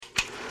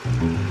Hello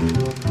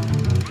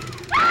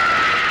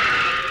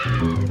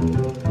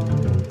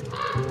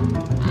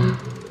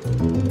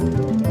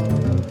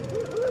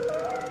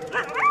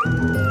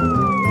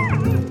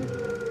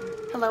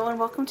and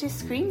welcome to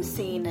Scream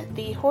Scene,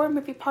 the horror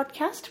movie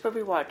podcast where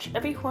we watch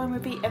every horror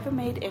movie ever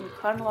made in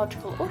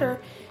chronological order,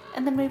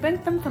 and then we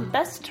rank them from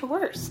best to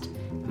worst.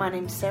 My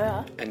name's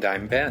Sarah. And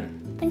I'm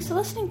Ben. Thanks for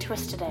listening to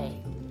us today.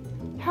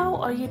 How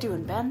are you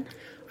doing, Ben?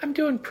 I'm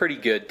doing pretty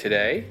good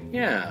today,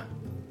 yeah.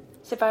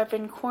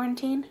 Surviving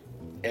quarantine?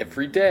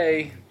 Every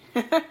day.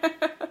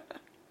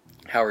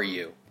 How are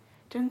you?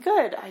 Doing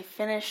good. I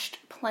finished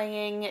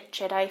playing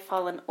Jedi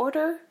Fallen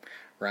Order.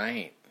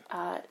 Right.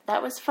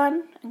 That was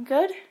fun and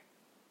good.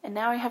 And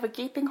now I have a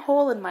gaping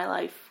hole in my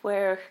life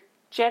where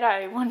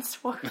Jedi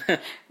once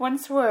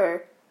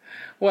were.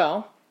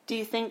 Well. Do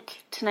you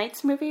think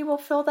tonight's movie will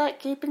fill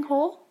that gaping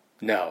hole?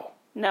 No.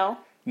 No?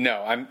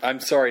 No, I'm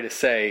sorry to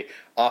say,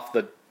 off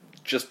the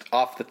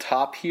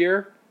top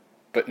here,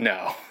 but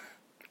no.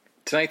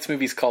 Tonight's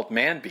movie's called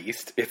Man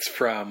Beast. It's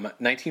from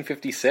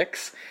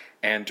 1956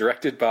 and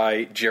directed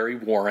by Jerry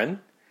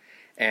Warren.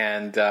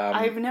 And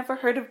I've never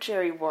heard of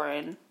Jerry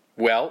Warren.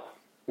 Well,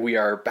 we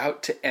are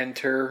about to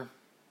enter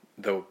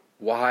the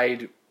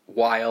wide,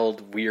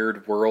 wild,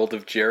 weird world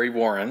of Jerry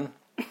Warren.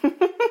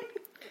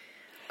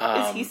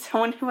 Is he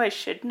someone who I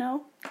should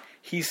know?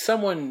 He's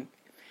someone...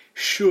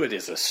 Should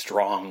is a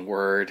strong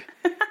word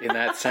in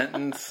that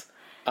sentence.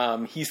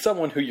 He's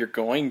someone who you're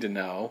going to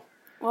know.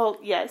 Well,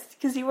 yes,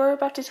 because you were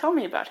about to tell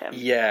me about him.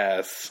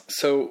 Yes.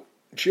 So,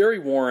 Jerry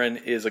Warren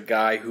is a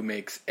guy who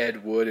makes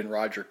Ed Wood and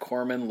Roger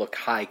Corman look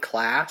high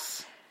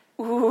class.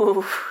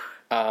 Ooh.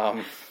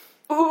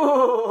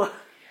 Ooh.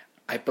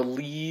 I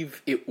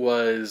believe it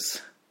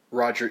was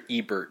Roger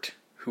Ebert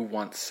who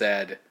once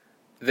said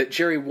that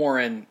Jerry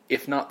Warren,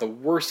 if not the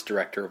worst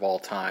director of all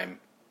time,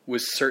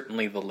 was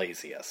certainly the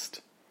laziest.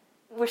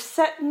 We're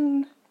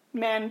setting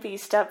Man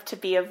Beast up to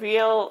be a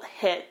real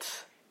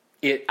hit.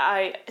 It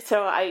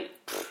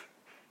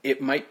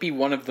might be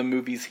one of the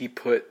movies he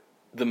put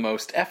the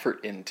most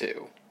effort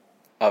into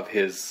of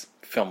his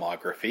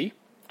filmography.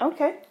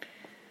 Okay.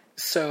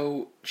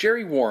 So,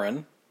 Jerry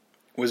Warren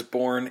was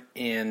born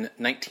in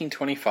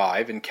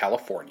 1925 in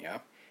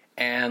California,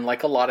 and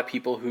like a lot of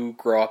people who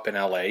grow up in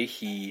LA,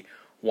 he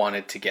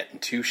wanted to get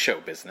into show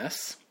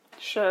business.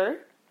 Sure.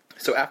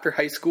 So after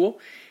high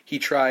school, he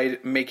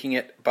tried making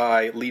it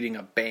by leading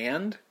a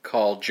band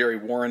called Jerry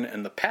Warren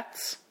and the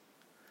Pets.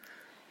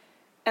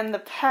 And the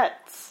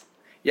Pets?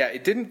 Yeah,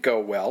 it didn't go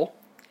well.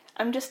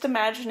 I'm just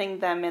imagining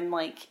them in,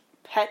 like,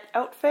 pet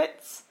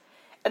outfits,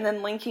 and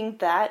then linking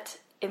that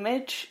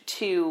image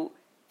to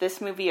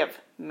this movie of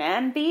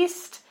Man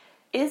Beast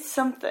is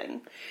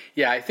something.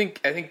 Yeah, I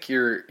think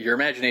your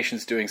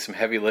imagination's doing some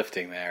heavy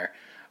lifting there,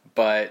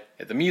 but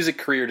the music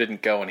career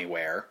didn't go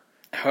anywhere.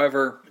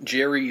 However,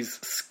 Jerry's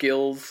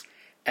skills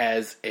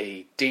as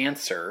a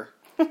dancer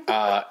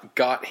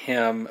got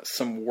him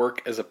some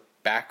work as a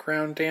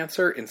background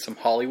dancer in some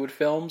Hollywood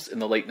films in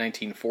the late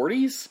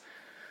 1940s.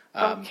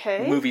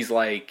 Okay. Movies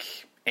like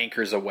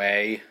Anchors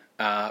Away,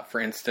 for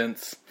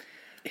instance.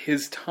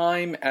 His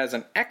time as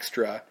an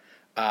extra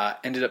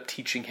ended up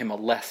teaching him a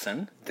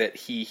lesson that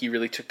he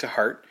really took to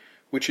heart,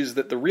 which is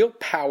that the real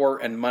power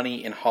and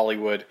money in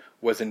Hollywood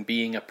was in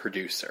being a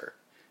producer.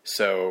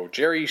 So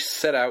Jerry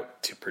set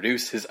out to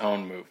produce his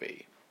own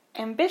movie.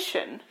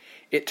 Ambition.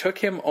 It took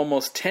him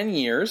almost 10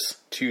 years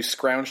to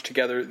scrounge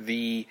together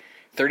the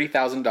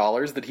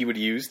 $30,000 that he would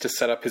use to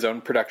set up his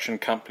own production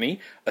company,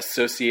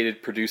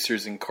 Associated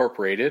Producers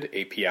Incorporated,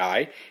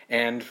 API,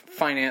 and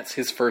finance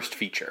his first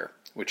feature,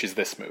 which is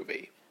this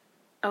movie.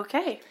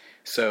 Okay.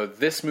 So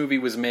this movie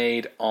was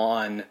made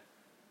on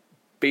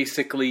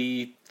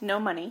basically... no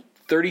money.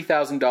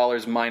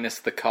 $30,000 minus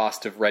the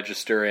cost of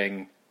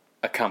registering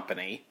a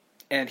company.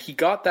 And he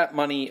got that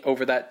money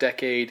over that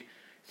decade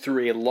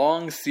through a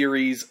long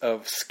series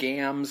of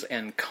scams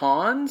and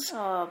cons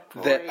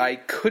that I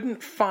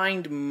couldn't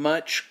find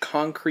much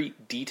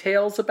concrete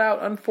details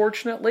about,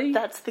 unfortunately.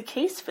 That's the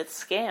case with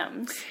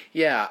scams.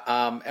 Yeah,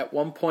 at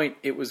one point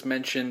it was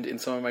mentioned in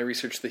some of my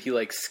research that he,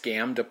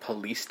 scammed a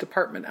police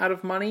department out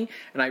of money,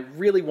 and I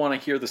really want to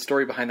hear the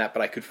story behind that,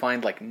 but I could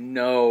find,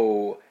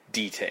 no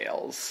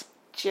details.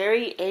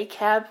 Jerry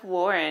ACAB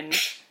Warren.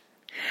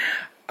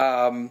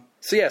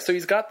 So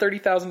he's got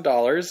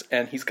 $30,000,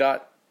 and he's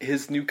got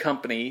his new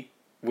company,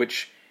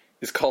 which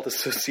is called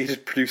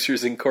Associated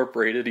Producers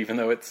Incorporated, even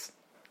though it's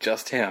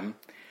just him.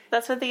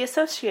 That's where the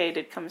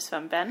Associated comes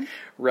from, Ben.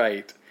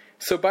 Right.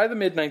 So by the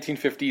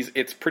mid-1950s,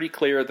 it's pretty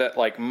clear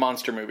that,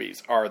 monster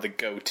movies are the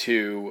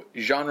go-to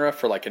genre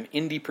for, an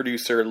indie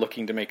producer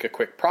looking to make a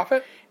quick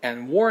profit.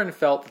 And Warren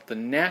felt that the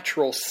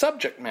natural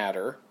subject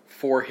matter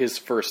for his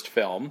first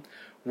film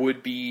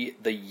would be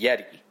the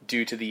Yeti,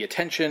 due to the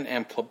attention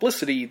and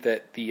publicity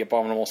that The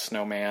Abominable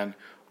Snowman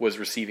was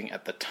receiving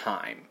at the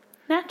time.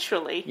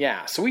 Naturally.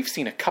 Yeah, so we've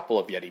seen a couple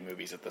of Yeti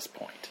movies at this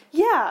point.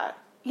 Yeah.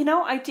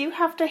 I do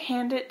have to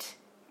hand it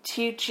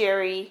to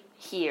Jerry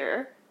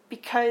here,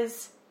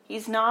 because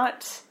he's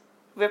not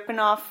ripping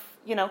off,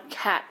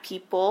 cat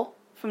people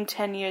from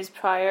 10 years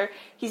prior.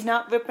 He's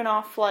not ripping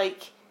off,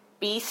 like,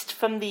 Beast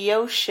from the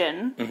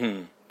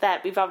Ocean,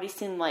 that we've already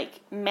seen,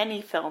 like,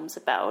 many films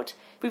about.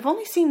 We've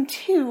only seen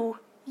 2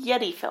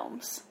 Yeti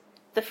films.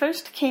 The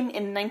first came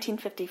in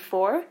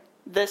 1954,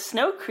 The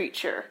Snow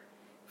Creature,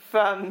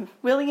 from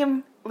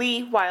William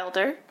Lee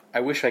Wilder.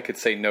 I wish I could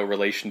say no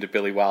relation to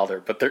Billy Wilder,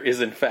 but there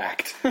is in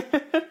fact.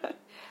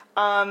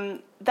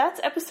 That's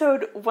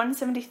episode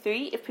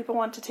 173, if people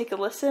want to take a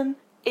listen.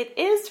 It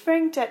is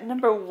ranked at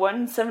number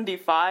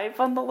 175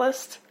 on the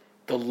list.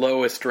 The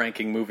lowest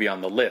ranking movie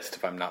on the list,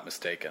 if I'm not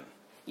mistaken.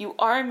 You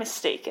are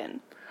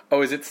mistaken.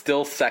 Oh, is it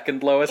still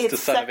second lowest It's to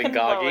Son of second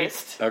Ingagi?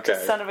 lowest Okay.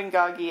 to Son of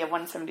Ingagi at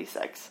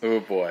 176.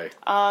 Oh boy.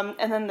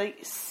 And then the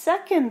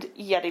second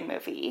Yeti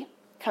movie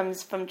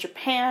comes from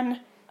Japan.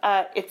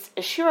 It's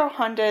Ishiro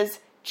Honda's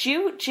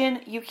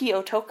Jin Yuki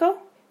Otoko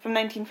from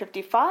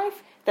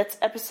 1955. That's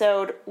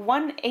episode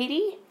 180,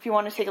 if you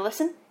want to take a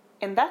listen.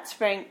 And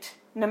that's ranked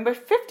number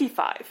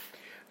 55.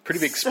 Pretty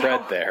big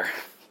spread there.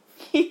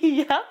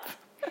 Yep.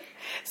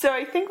 So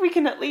I think we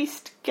can at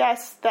least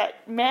guess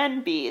that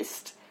Man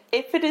Beast,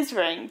 if it is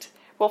ranked,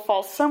 will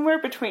fall somewhere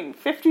between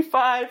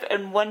 55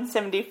 and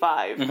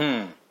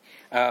 175.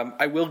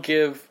 I will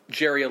give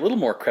Jerry a little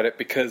more credit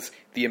because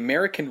the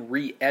American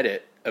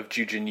re-edit of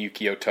Jujin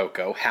Yuki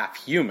Otoko,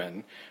 Half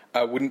Human,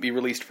 wouldn't be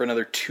released for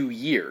another 2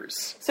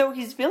 years. So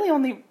he's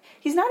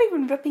not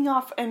even ripping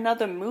off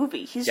another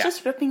movie. He's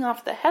just ripping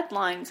off the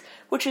headlines,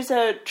 which is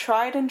a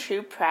tried and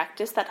true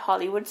practice that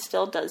Hollywood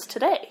still does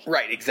today.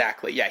 Right,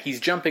 exactly. Yeah, he's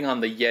jumping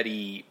on the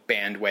Yeti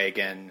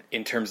bandwagon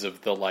in terms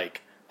of the,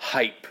 like,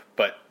 hype,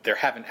 but there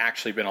haven't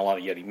actually been a lot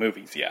of Yeti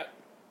movies yet.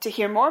 To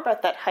hear more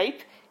about that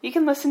hype, you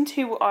can listen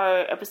to our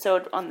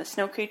episode on the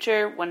Snow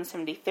Creature,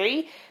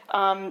 173.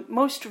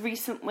 Most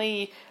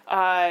recently,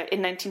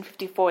 in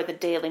 1954, the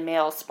Daily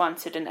Mail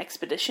sponsored an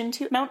expedition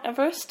to Mount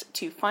Everest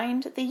to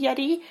find the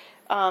Yeti.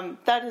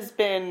 That has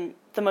been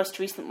the most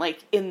recent,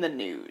 like, in the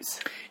news.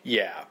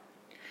 Yeah.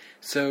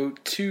 So,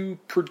 to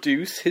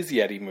produce his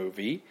Yeti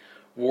movie,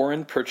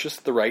 Warren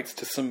purchased the rights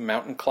to some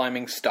mountain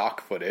climbing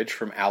stock footage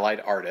from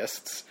Allied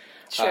artists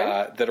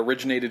that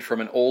originated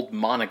from an old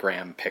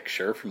Monogram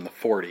picture from the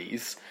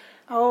 40s.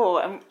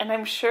 Oh, and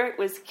I'm sure it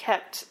was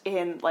kept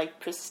in, like,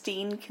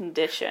 pristine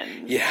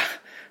condition. Yeah.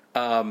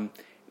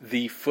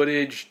 The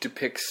footage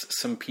depicts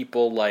some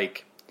people,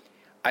 like...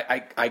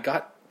 I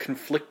got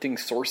conflicting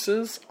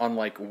sources on,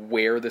 like,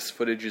 where this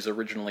footage is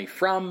originally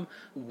from.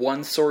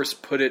 One source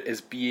put it as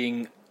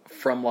being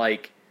from,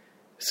 like,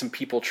 some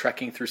people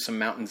trekking through some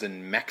mountains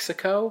in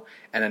Mexico,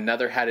 and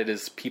another had it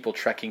as people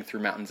trekking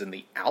through mountains in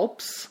the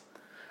Alps.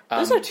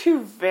 Those are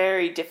 2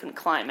 very different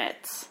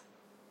climates.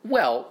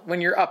 Well,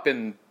 when you're up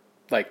in,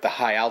 like, the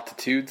high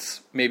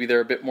altitudes, maybe they're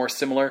a bit more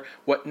similar.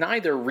 What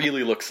neither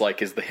really looks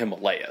like is the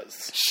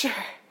Himalayas. Sure.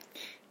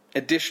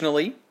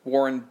 Additionally,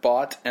 Warren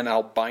bought an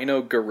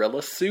albino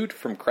gorilla suit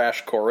from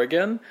Crash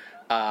Corrigan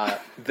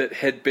that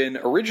had been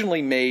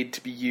originally made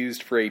to be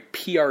used for a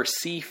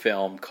PRC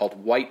film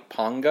called White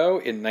Pongo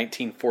in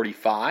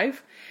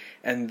 1945,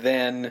 and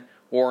then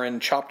Warren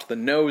chopped the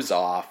nose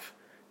off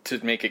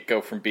to make it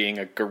go from being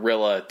a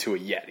gorilla to a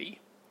Yeti.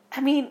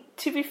 I mean,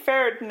 to be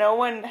fair, no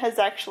one has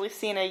actually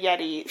seen a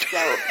Yeti,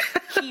 so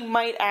he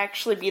might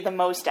actually be the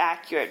most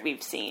accurate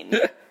we've seen.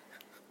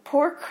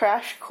 Poor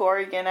Crash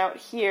Corrigan out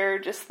here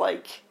just,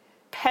 like,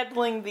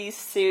 peddling these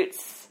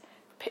suits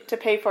to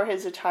pay for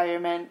his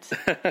retirement.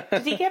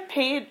 Did he get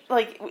paid,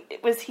 like,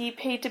 was he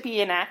paid to be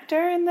an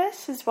actor in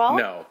this as well?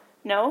 No.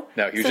 No?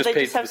 No, he was just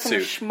paid for the suit. So they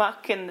just have some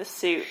schmuck in the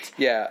suit.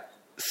 Yeah,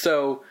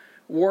 so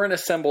Warren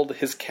assembled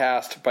his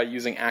cast by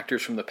using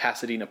actors from the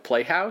Pasadena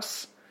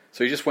Playhouse.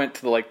 So he just went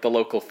to the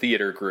local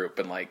theater group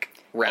and, like,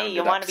 rounded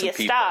up some people. Hey, you want to be a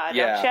star,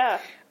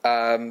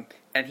 don't you?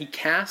 And he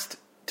cast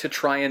to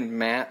try and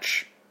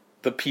match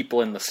the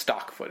people in the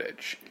stock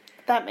footage.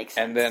 That makes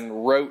sense. And then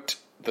wrote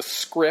the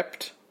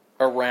script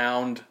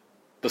around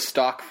the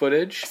stock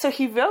footage. So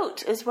he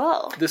wrote as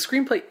well. The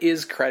screenplay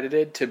is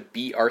credited to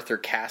B. Arthur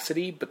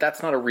Cassidy, but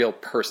that's not a real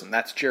person.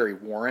 That's Jerry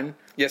Warren.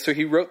 Yeah, so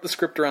he wrote the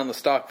script around the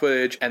stock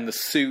footage and the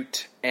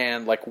suit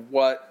and, like,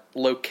 what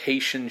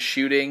location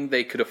shooting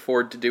they could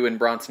afford to do in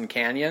Bronson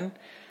Canyon.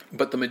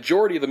 But the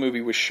majority of the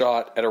movie was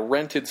shot at a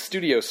rented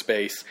studio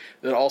space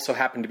that also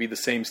happened to be the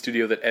same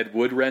studio that Ed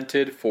Wood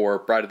rented for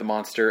Bride of the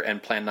Monster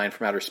and Plan 9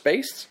 from Outer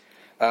Space.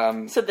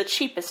 So the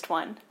cheapest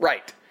one.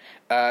 Right.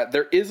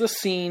 There is a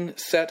scene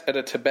set at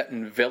a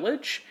Tibetan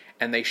village,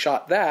 and they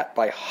shot that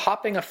by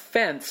hopping a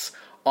fence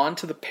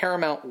onto the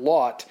Paramount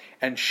lot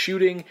and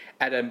shooting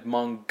at a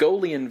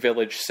Mongolian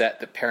village set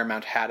that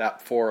Paramount had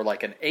up for,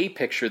 like, an A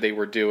picture they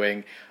were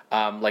doing,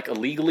 like,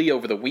 illegally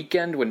over the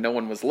weekend when no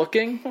one was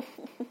looking.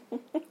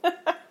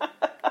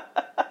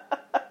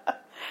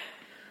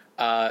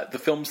 The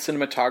film's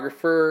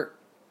cinematographer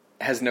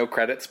has no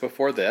credits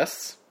before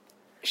this.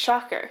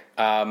 Shocker.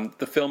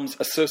 The film's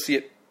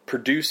associate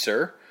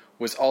producer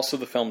was also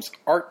the film's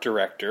art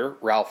director,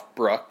 Ralph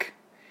Brooke.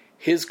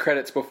 His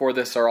credits before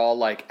this are all,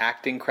 like,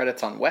 acting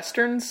credits on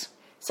westerns.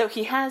 So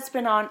he has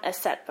been on a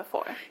set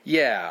before.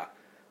 Yeah.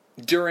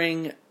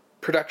 During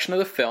production of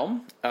the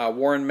film,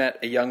 Warren met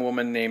a young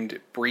woman named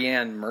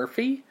Brianne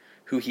Murphy,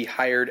 who he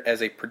hired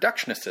as a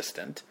production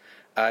assistant.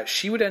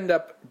 She would end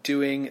up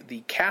doing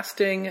the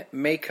casting,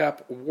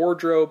 makeup,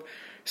 wardrobe,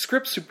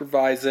 script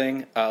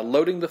supervising,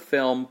 loading the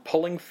film,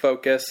 pulling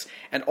focus,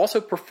 and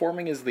also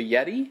performing as the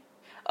Yeti.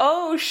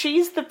 Oh,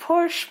 she's the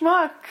poor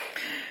schmuck.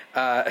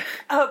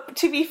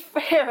 To be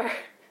fair,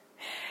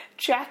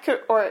 Jack,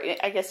 or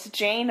I guess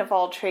Jane of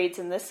all trades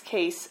in this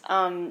case,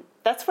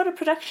 that's what a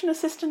production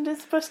assistant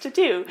is supposed to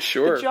do.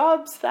 Sure. The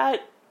jobs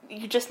that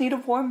you just need a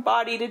warm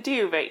body to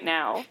do right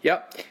now.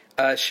 Yep.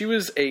 She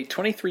was a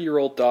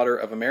 23-year-old daughter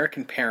of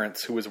American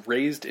parents who was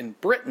raised in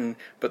Britain,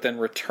 but then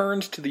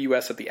returned to the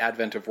U.S. at the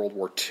advent of World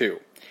War II.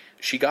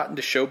 She got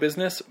into show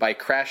business by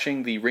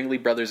crashing the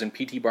Ringling Brothers and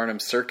P.T.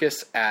 Barnum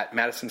Circus at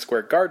Madison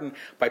Square Garden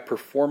by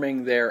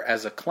performing there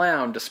as a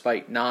clown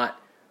despite not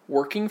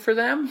working for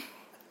them.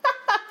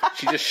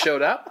 She just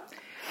showed up.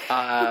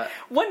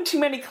 One too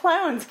many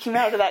clowns came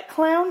out of that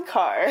clown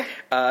car.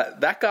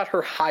 That got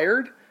her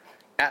hired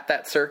at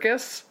that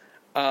circus.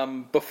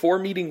 Before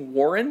meeting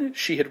Warren,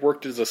 she had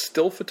worked as a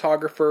still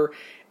photographer,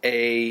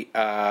 a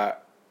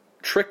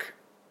trick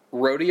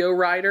rodeo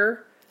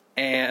rider,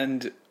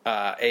 and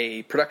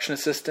a production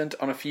assistant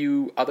on a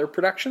few other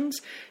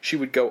productions. She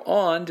would go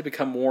on to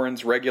become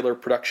Warren's regular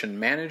production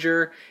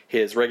manager,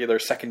 his regular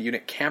second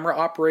unit camera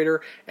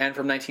operator, and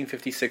from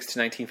 1956 to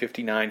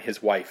 1959,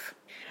 his wife.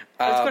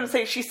 I was going to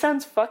say, she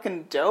sounds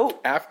fucking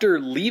dope. After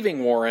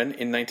leaving Warren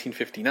in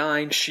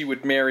 1959, she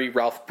would marry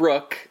Ralph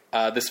Brooke,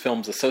 this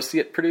film's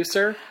associate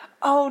producer.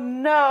 Oh,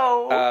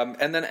 no.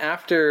 And then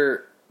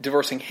after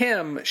divorcing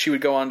him, she would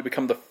go on to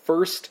become the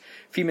first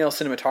female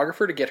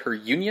cinematographer to get her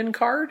union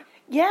card.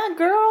 Yeah,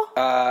 girl.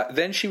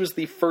 Then she was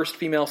the first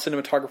female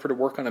cinematographer to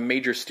work on a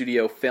major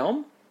studio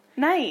film.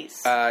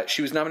 Nice.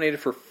 She was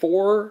nominated for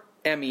 4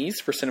 Emmys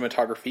for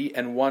cinematography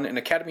and won an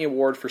Academy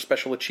Award for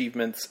Special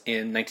Achievements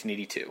in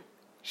 1982.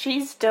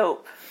 She's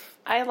dope.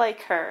 I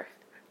like her.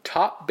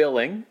 Top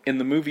billing in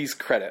the movie's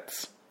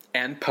credits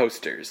and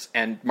posters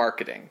and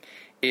marketing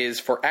is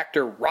for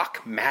actor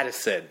Rock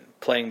Madison,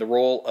 playing the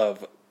role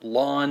of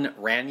Lon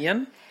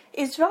Ranyan.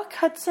 Is Rock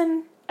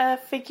Hudson a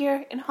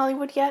figure in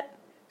Hollywood yet?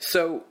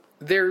 So,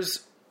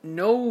 there's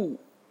no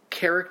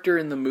character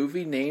in the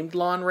movie named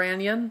Lon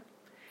Ranyan.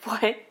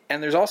 What?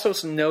 And there's also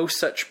no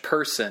such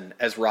person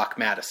as Rock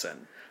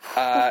Madison.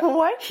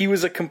 What? He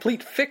was a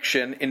complete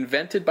fiction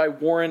invented by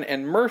Warren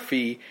and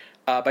Murphy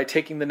by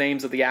taking the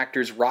names of the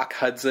actors Rock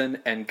Hudson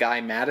and Guy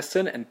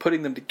Madison and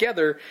putting them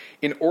together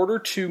in order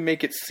to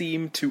make it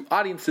seem to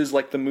audiences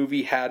like the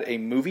movie had a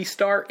movie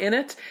star in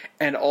it,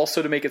 and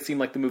also to make it seem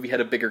like the movie had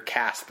a bigger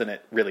cast than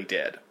it really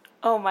did.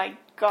 Oh my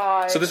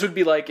god. So this would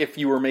be like if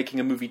you were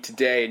making a movie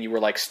today and you were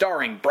like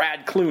starring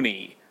Brad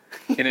Clooney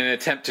in an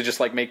attempt to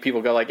just like make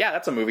people go like, yeah,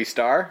 that's a movie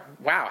star.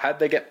 Wow, how'd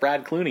they get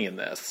Brad Clooney in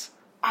this?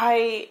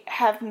 I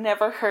have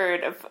never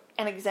heard of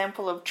an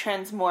example of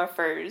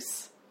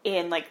transmorphers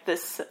in like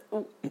this,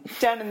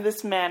 done in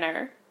this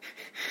manner.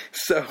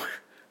 So,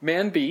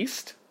 Man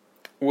Beast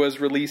was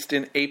released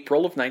in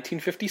April of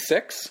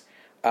 1956.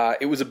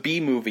 It was a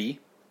B movie,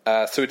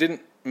 so it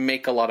didn't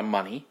make a lot of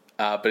money,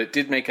 but it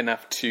did make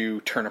enough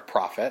to turn a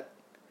profit.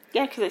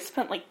 Yeah, because they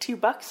spent like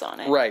 $2 on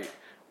it. Right.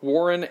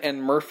 Warren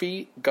and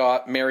Murphy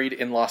got married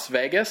in Las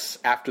Vegas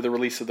after the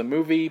release of the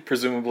movie,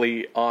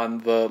 presumably on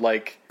the,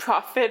 like...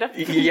 profit of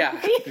the Yeah,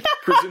 movie.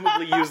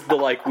 presumably used the,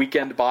 like,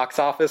 weekend box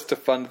office to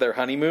fund their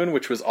honeymoon,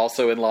 which was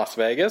also in Las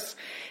Vegas.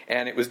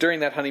 And it was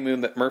during that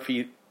honeymoon that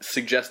Murphy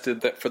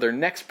suggested that for their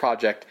next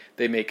project,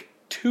 they make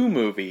 2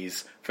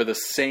 movies for the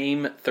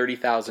same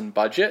 $30,000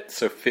 budget,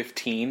 so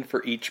 15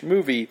 for each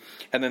movie,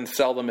 and then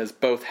sell them as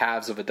both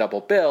halves of a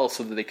double bill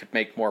so that they could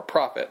make more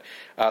profit.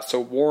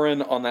 So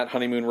Warren, on that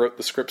honeymoon, wrote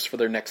the scripts for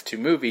their next 2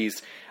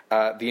 movies,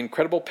 The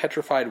Incredible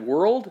Petrified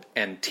World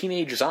and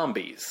Teenage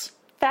Zombies.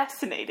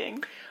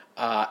 Fascinating.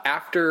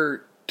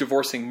 After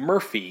divorcing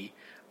Murphy,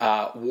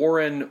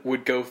 Warren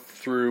would go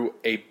through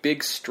a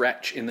big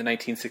stretch in the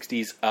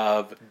 1960s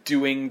of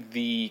doing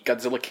the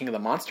Godzilla King of the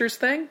Monsters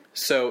thing.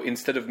 So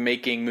instead of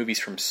making movies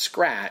from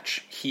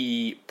scratch,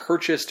 he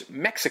purchased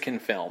Mexican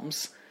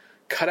films,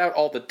 cut out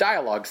all the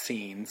dialogue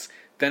scenes,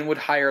 then would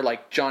hire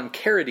like John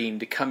Carradine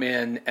to come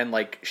in and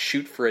like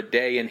shoot for a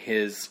day in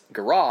his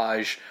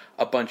garage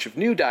a bunch of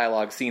new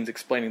dialogue scenes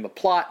explaining the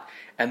plot,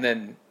 and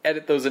then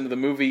edit those into the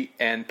movie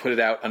and put it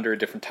out under a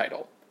different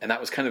title. And that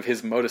was kind of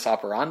his modus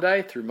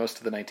operandi through most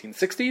of the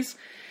 1960s.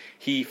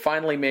 He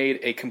finally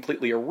made a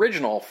completely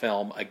original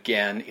film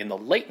again in the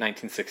late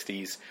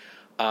 1960s,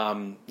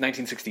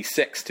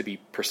 1966 to be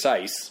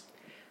precise.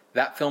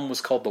 That film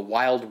was called The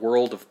Wild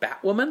World of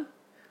Batwoman,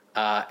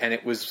 and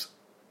it was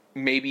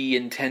maybe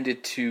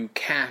intended to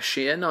cash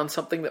in on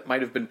something that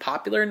might have been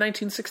popular in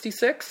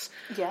 1966.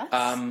 Yes.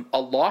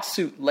 A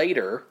lawsuit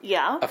later,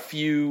 Yeah. a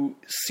few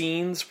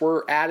scenes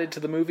were added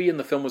to the movie, and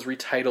the film was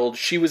retitled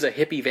She Was a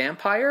Hippie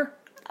Vampire.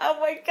 Oh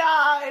my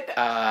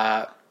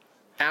god.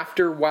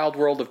 After Wild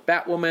World of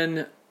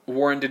Batwoman,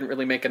 Warren didn't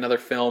really make another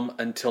film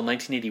until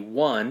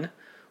 1981,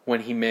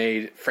 when he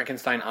made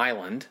Frankenstein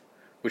Island,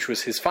 which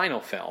was his final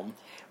film.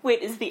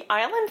 Wait, is the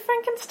island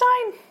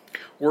Frankenstein?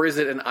 Or is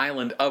it an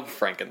island of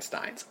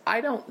Frankensteins?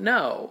 I don't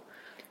know.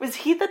 Was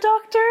he the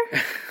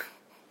doctor?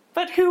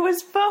 But who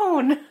was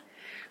Bone?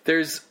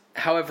 There's,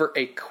 however,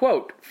 a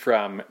quote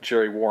from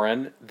Jerry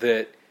Warren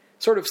that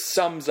sort of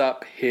sums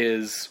up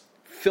his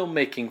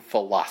filmmaking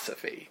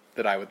philosophy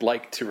that I would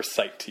like to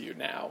recite to you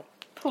now.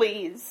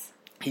 Please.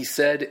 He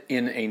said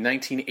in a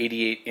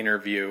 1988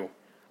 interview,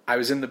 "I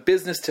was in the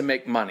business to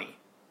make money.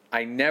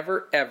 I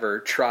never ever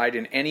tried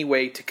in any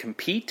way to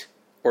compete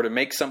or to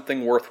make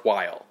something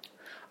worthwhile.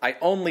 I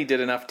only did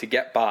enough to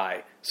get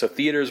by, so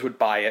theaters would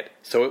buy it,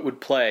 so it would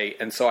play,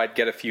 and so I'd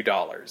get a few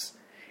dollars.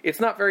 It's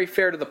not very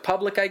fair to the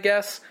public, I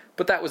guess,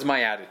 but that was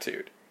my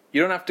attitude.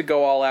 You don't have to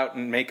go all out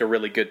and make a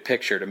really good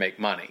picture to make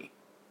money."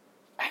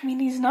 I mean,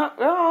 he's not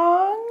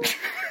wrong.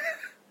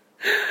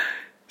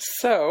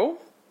 So,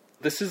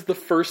 this is the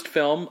first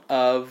film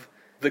of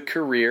the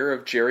career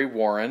of Jerry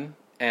Warren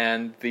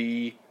and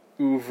the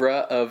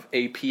oeuvre of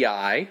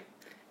API.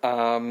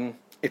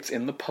 It's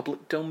in the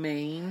public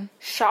domain.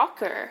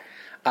 Shocker.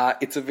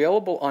 It's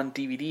available on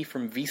DVD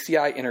from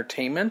VCI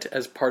Entertainment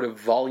as part of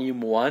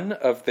Volume 1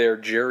 of their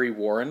Jerry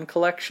Warren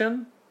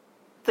collection.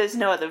 There's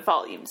no other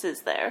volumes,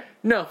 is there?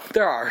 No,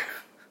 there are.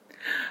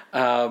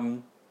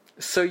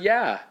 So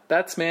yeah,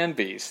 that's Man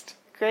Beast.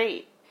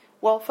 Great.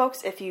 Well,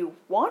 folks, if you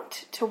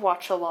want to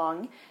watch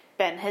along,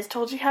 Ben has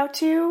told you how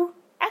to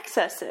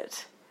access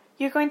it.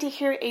 You're going to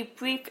hear a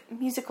brief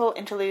musical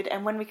interlude,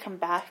 and when we come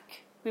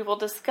back, we will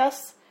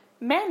discuss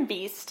Man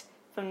Beast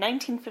from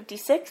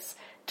 1956,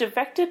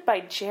 directed by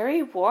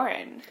Jerry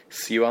Warren.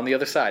 See you on the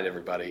other side,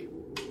 everybody.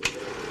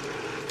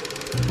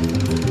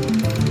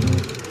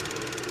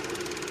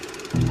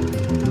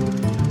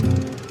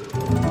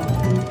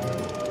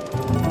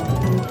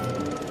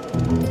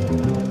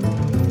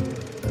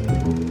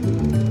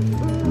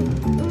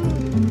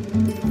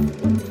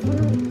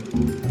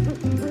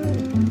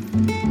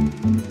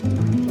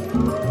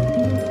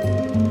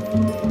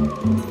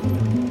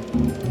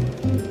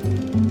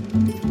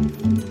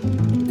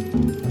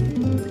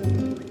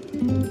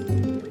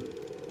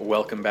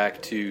 Welcome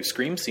back to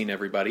Scream Scene,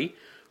 everybody.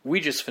 We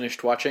just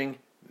finished watching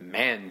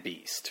Man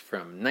Beast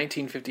from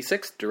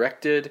 1956,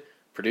 directed,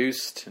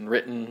 produced, and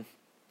written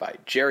by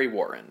Jerry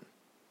Warren.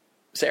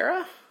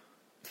 Sarah,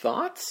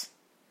 thoughts?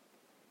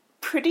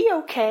 Pretty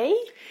okay.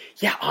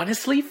 Yeah,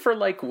 honestly, for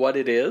like what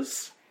it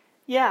is.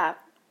 Yeah,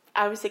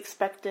 I was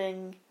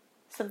expecting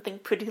something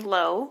pretty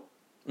low.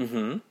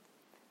 Mm-hmm.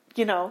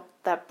 You know,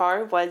 that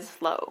bar was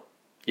low.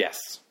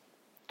 Yes.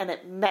 And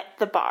it met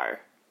the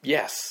bar.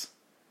 Yes.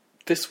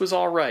 This was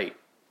all right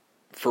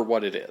for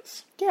what it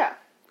is. Yeah.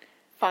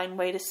 Fine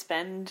way to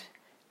spend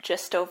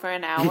just over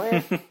an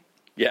hour.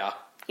 Yeah.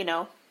 You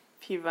know,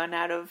 if you run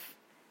out of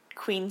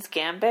Queen's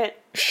Gambit.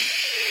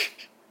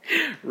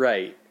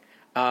 Right.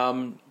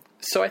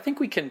 So I think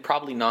we can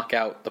probably knock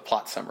out the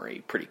plot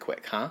summary pretty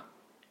quick, huh?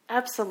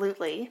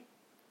 Absolutely.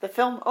 The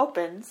film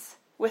opens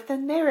with a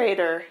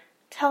narrator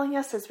telling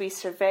us as we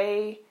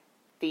survey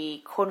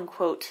the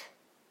quote-unquote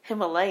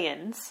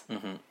Himalayas,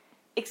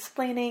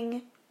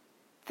 explaining,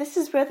 this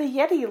is where the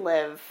Yeti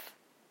live.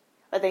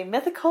 Are they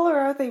mythical or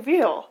are they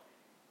real?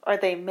 Are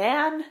they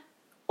man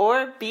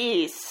or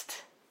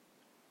beast?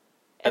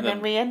 And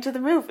then we enter the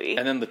movie.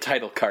 And then the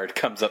title card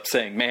comes up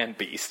saying Man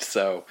Beast,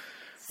 so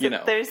you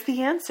know. There's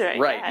the answer, I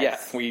right,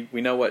 guess. yeah.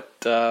 We know what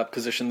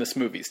position this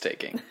movie's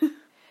taking.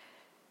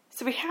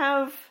 So we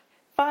have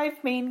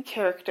 5 main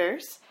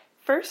characters.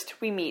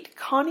 First, we meet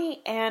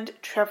Connie and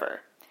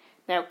Trevor.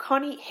 Now,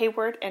 Connie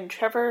Hayward and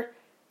Trevor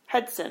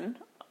Hudson,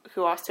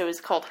 who also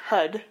is called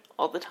HUD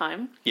all the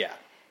time, Yeah.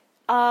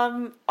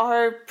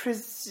 are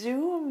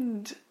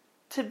presumed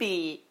to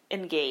be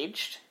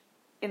engaged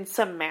in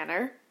some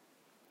manner.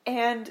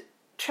 And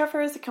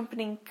Trevor is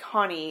accompanying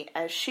Connie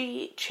as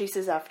she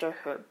chases after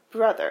her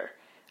brother,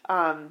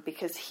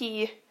 because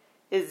he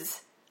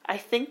is, I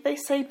think they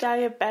say,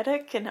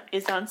 diabetic and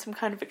is on some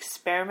kind of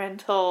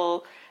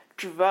experimental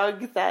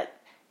drug that,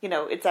 you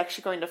know, it's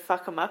actually going to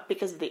fuck him up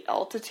because of the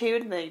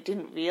altitude, and they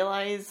didn't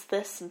realize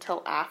this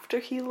until after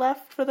he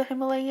left for the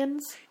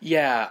Himalayas.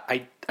 Yeah,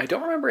 I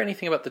don't remember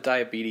anything about the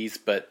diabetes,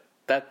 but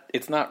that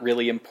it's not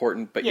really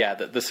important. But yeah,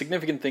 the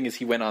significant thing is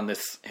he went on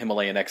this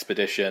Himalayan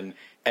expedition,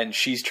 and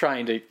she's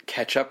trying to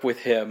catch up with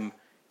him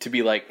to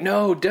be like,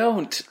 no,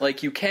 don't,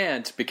 like, you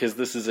can't, because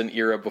this is an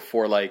era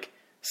before, like,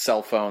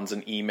 cell phones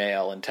and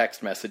email and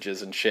text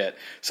messages and shit.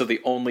 So the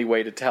only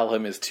way to tell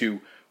him is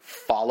to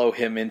follow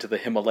him into the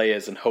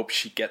Himalayas and hope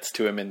she gets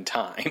to him in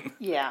time.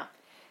 Yeah.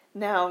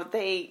 Now,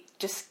 they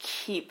just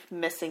keep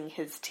missing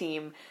his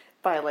team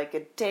by like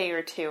a day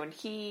or two, and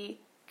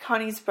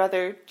Connie's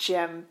brother,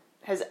 Jim,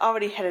 has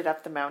already headed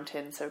up the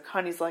mountain, so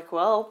Connie's like,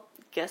 well,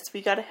 guess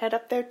we gotta head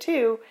up there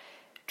too.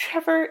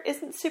 Trevor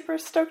isn't super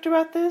stoked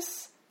about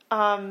this,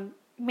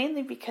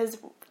 mainly because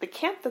the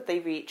camp that they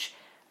reach,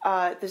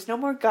 there's no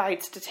more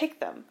guides to take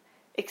them,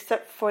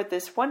 except for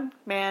this one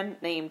man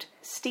named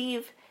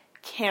Steve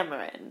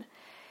Cameron.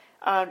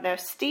 Now,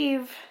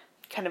 Steve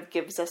kind of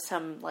gives us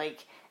some,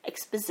 like,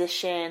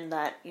 exposition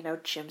that, you know,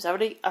 Jim's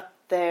already up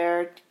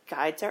there.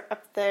 guides are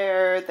up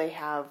there. They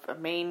have a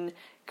main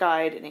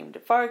guide named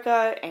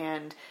Varga,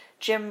 and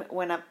Jim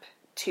went up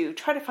to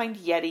try to find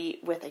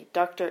Yeti with a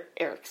Dr.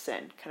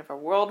 Erickson, kind of a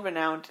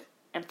world-renowned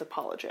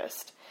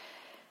anthropologist.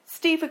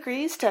 Steve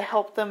agrees to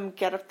help them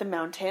get up the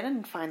mountain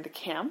and find the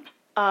camp.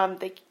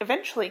 They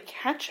eventually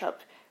catch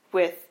up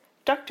with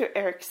Dr.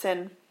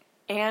 Erickson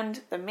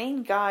and the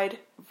main guide,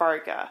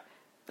 Varga.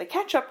 They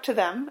catch up to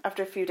them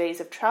after a few days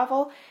of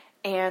travel,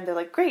 and they're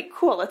like, great,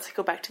 cool, let's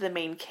go back to the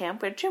main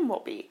camp where Jim will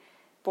be.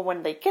 But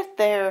when they get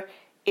there,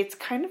 it's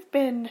kind of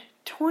been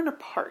torn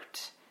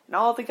apart, and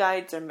all the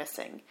guides are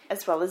missing,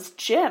 as well as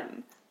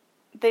Jim.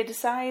 They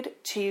decide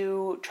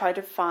to try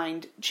to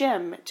find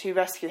Jim to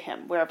rescue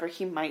him, wherever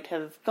he might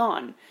have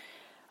gone.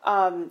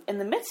 In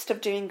the midst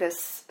of doing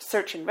this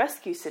search and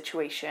rescue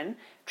situation,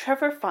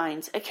 Trevor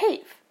finds a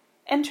cave.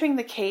 Entering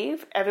the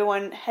cave,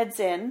 everyone heads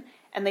in,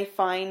 and they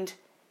find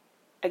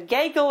a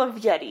gaggle of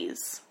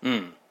Yetis.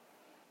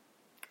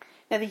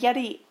 Now, the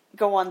Yeti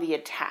go on the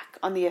attack,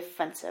 on the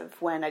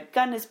offensive, when a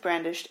gun is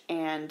brandished,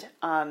 and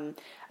I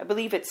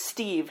believe it's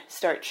Steve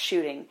starts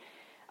shooting.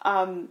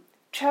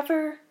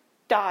 Trevor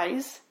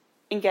dies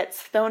and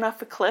gets thrown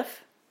off a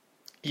cliff.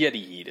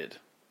 Yeti heated.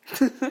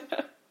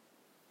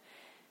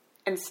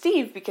 And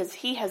Steve, because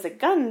he has a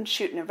gun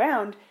shooting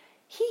around,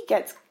 he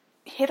gets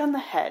hit on the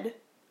head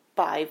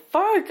by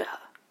Varga.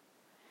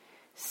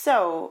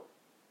 So,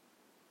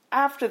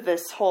 after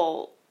this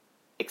whole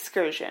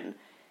excursion,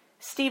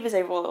 Steve is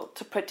able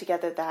to put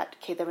together that,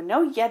 okay, there were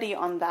no Yeti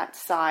on that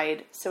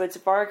side, so it's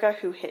Varga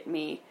who hit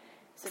me.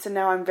 So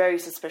now I'm very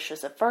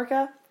suspicious of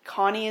Varga.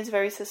 Connie is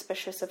very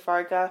suspicious of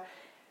Varga.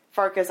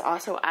 Varga's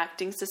also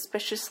acting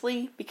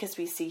suspiciously because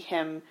we see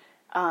him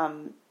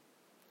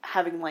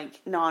having,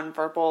 like,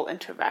 non-verbal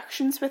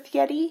interactions with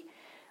Yeti.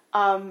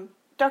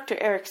 Dr.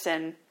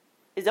 Erickson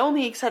is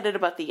only excited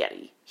about the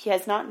Yeti. He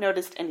has not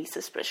noticed any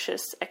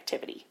suspicious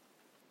activity.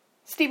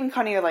 Steve and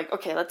Connie are like,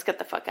 okay, let's get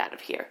the fuck out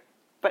of here.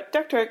 But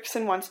Dr.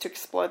 Erickson wants to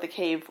explore the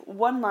cave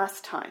one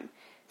last time,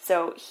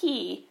 so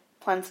he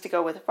plans to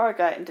go with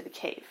Varga into the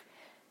cave.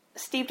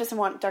 Steve doesn't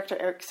want Dr.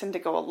 Erickson to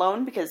go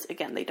alone because,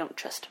 again, they don't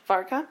trust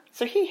Varga.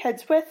 So he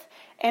heads with,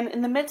 and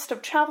in the midst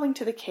of traveling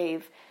to the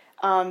cave,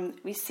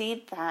 we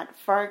see that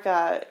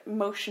Varga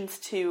motions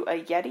to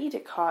a Yeti to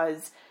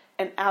cause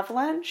an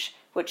avalanche,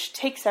 which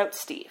takes out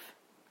Steve.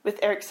 With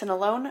Erickson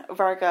alone,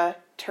 Varga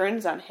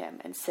turns on him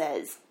and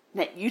says,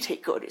 "Now you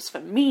take orders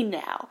from me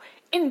now.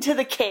 Into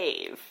the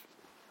cave!"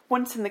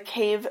 Once in the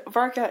cave,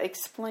 Varga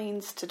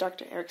explains to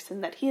Dr.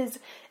 Erickson that he is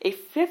a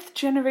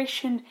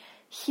 5th-generation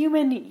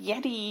human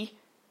Yeti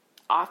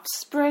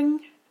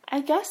offspring,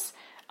 I guess.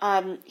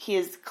 He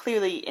is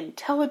clearly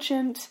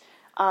intelligent,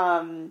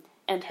 and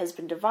has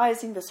been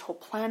devising this whole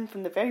plan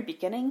from the very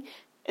beginning,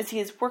 as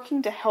he is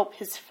working to help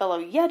his fellow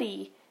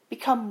Yeti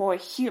become more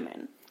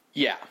human.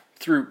 Yeah,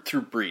 through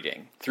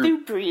breeding.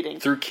 Through breeding.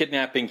 Through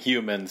kidnapping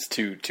humans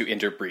to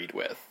interbreed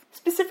with.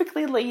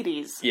 Specifically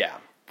ladies. Yeah.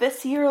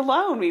 This year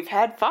alone, we've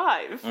had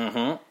 5.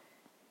 Mm-hmm.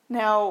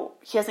 Now,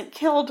 he hasn't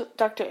killed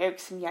Dr.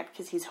 Erickson yet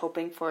because he's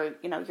hoping for,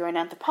 you're an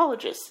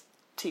anthropologist.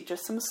 Teach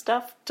us some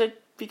stuff to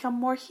become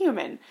more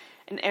human.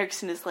 And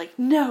Erickson is like,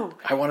 no.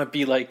 I want to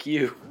be like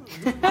you.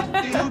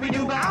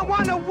 I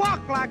want to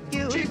walk like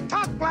you,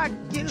 talk like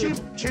you.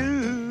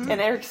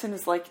 And Erickson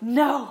is like,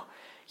 no,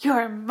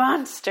 you're a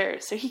monster.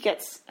 So he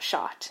gets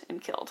shot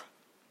and killed.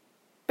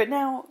 But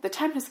now, the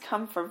time has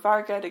come for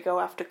Varga to go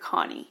after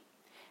Connie.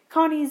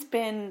 Connie's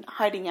been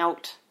hiding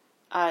out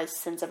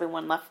since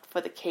everyone left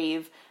for the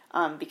cave,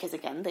 because,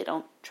 again, they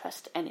don't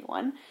trust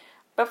anyone.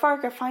 But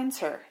Varga finds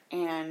her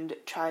and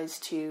tries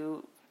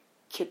to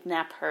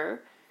kidnap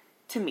her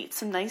to meet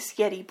some nice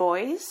Yeti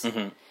boys.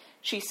 Mm-hmm.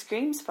 She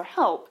screams for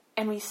help,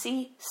 and we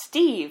see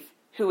Steve,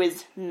 who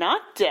is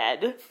not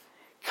dead,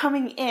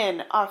 coming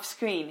in off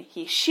screen.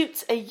 He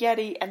shoots a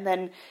Yeti and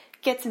then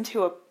gets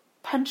into a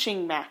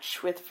punching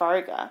match with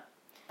Varga,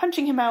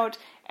 punching him out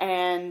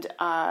and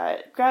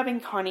grabbing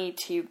Connie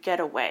to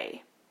get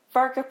away.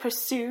 Varga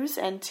pursues,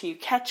 and to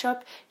catch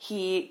up,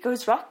 he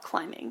goes rock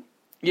climbing.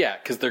 Yeah,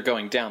 because they're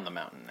going down the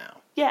mountain now.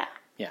 Yeah.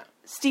 Yeah.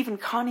 Steve and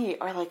Connie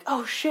are like,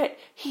 oh shit,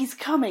 he's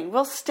coming.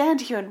 We'll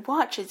stand here and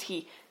watch as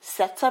he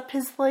sets up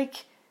his,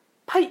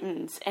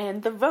 pythons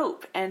and the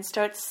rope and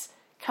starts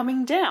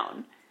coming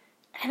down.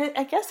 And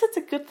I guess it's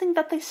a good thing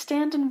that they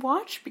stand and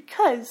watch,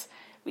 because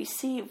we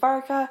see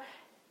Varga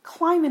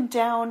climbing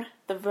down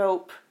the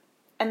rope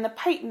and the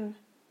python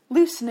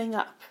loosening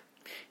up.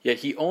 Yeah,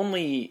 he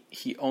only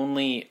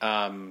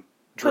drove...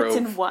 Puts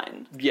in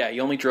one. Yeah, he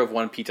only drove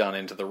one piton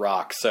into the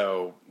rock,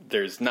 so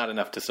there's not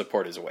enough to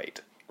support his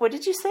weight. What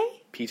did you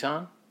say?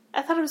 Piton?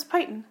 I thought it was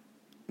python.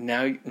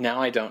 Now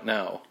I don't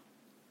know.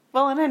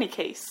 Well, in any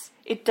case,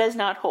 it does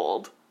not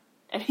hold.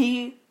 And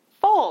he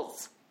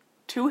falls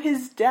to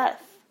his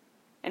death.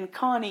 And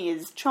Connie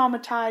is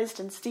traumatized,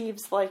 and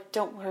Steve's like,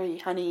 don't worry,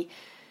 honey,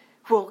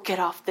 we'll get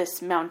off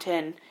this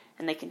mountain.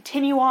 And they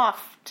continue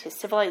off to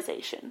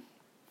civilization.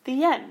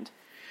 The end.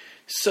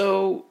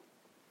 So,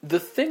 the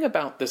thing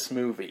about this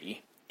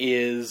movie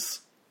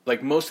is,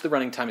 most of the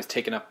running time is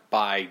taken up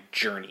by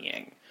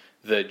journeying.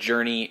 the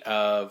journey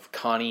of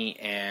Connie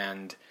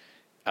and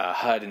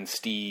Hud and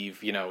Steve,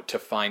 to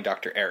find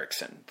Dr.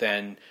 Erickson.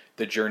 Then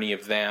the journey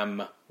of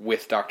them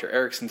with Dr.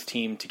 Erickson's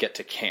team to get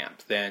to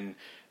camp. Then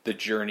the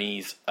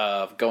journeys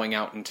of going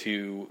out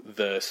into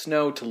the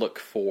snow to look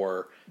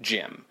for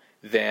Jim.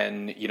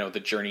 Then, the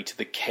journey to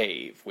the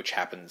cave, which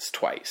happens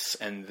twice.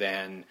 And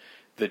then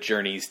the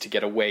journeys to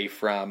get away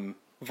from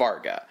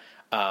Varga.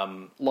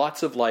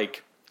 Lots of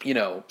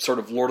sort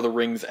of Lord of the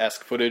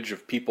Rings-esque footage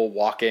of people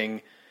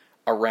walking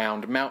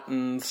around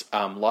mountains.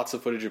 Lots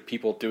of footage of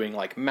people doing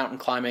mountain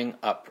climbing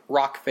up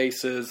rock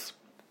faces.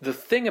 The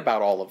thing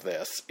about all of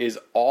this is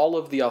all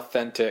of the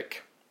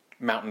authentic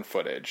mountain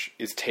footage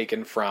is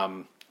taken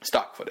from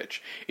stock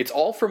footage. It's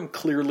all from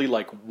clearly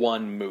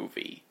one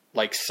movie.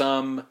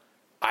 Some,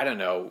 I don't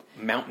know,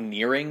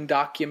 mountaineering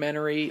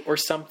documentary or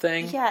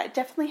something. Yeah, it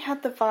definitely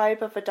had the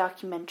vibe of a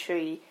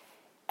documentary.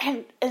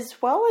 And as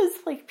well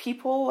as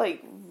people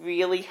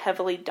really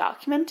heavily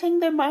documenting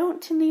their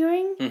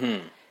mountaineering.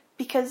 Mm-hmm.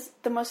 Because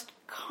the most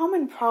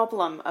common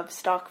problem of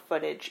stock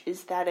footage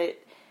is that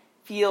it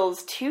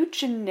feels too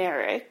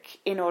generic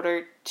in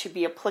order to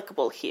be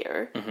applicable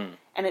here. Mm-hmm.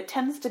 And it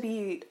tends to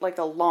be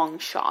a long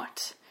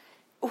shot.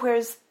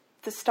 Whereas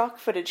the stock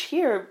footage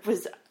here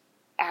was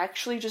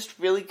actually just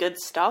really good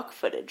stock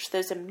footage.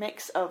 There's a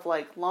mix of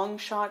long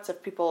shots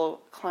of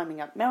people climbing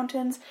up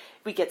mountains.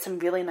 We get some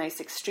really nice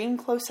extreme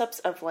close-ups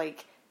of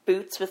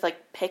boots with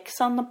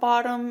picks on the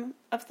bottom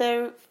of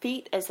their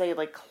feet as they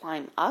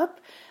climb up.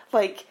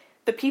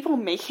 The people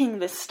making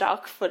this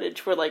stock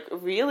footage were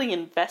really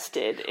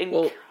invested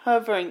in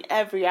covering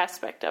every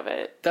aspect of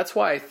it. That's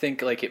why I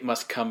think it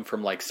must come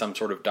from some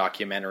sort of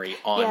documentary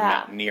on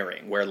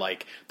mountaineering, where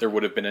there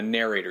would have been a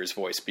narrator's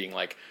voice being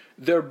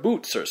their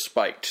boots are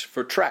spiked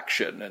for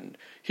traction, and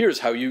here's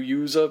how you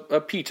use a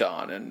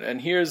piton,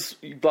 and here's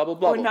blah blah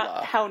blah or blah not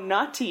blah. How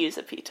not to use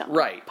a piton.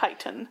 Right.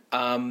 Python.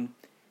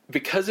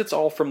 Because it's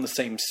all from the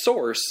same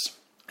source,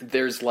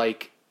 there's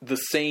the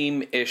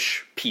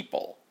same-ish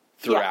people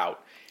throughout.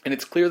 Yeah. And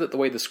it's clear that the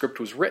way the script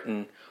was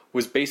written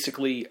was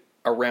basically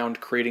around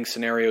creating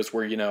scenarios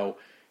where,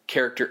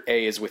 character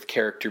A is with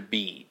character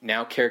B.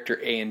 Now character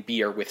A and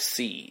B are with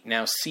C.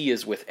 Now C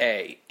is with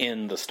A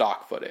in the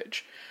stock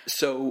footage.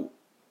 So,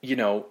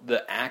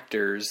 the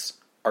actors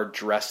are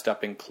dressed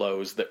up in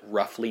clothes that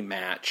roughly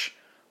match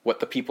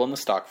what the people in the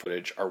stock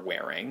footage are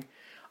wearing.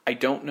 I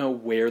don't know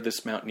where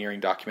this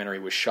mountaineering documentary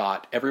was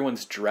shot.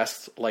 Everyone's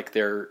dressed like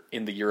they're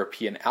in the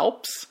European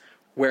Alps,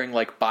 wearing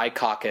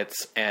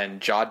bikockets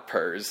and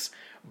jodhpurs,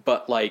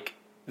 but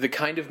the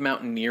kind of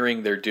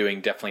mountaineering they're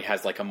doing definitely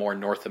has a more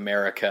North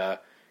America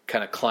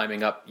kind of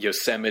climbing up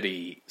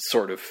Yosemite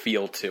sort of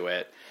feel to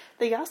it.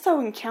 They also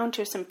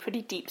encounter some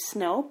pretty deep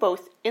snow,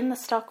 both in the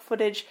stock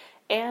footage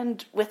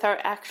and with our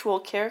actual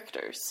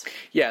characters.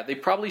 Yeah, they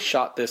probably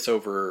shot this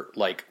over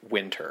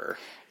winter.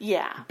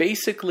 Yeah.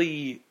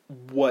 Basically,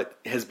 what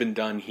has been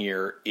done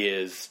here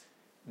is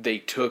they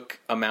took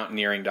a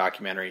mountaineering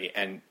documentary,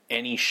 and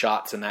any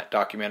shots in that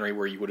documentary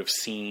where you would have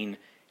seen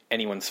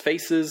anyone's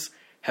faces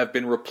have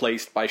been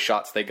replaced by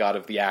shots they got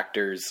of the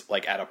actors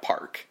at a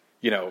park,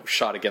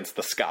 shot against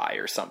the sky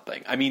or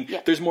something. I mean,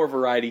 There's more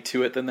variety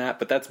to it than that,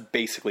 but that's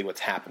basically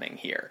what's happening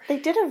here. They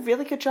did a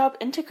really good job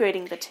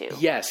integrating the two.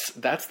 Yes,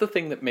 that's the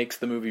thing that makes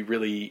the movie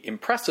really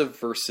impressive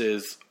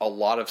versus a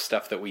lot of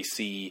stuff that we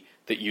see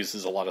that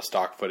uses a lot of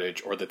stock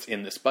footage or that's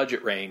in this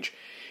budget range,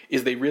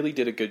 is they really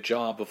did a good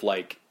job of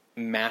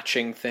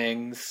matching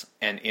things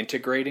and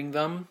integrating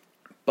them,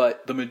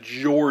 but the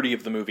majority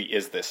of the movie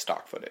is this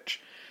stock footage.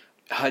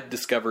 HUD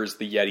discovers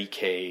the Yeti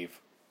cave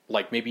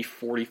maybe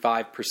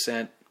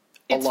 45%.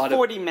 It's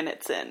 40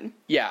 minutes in.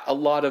 Yeah, a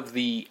lot of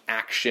the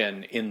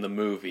action in the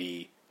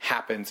movie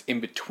happens in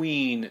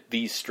between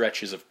these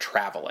stretches of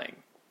traveling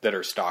that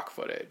are stock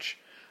footage.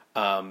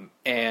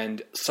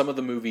 And some of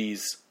the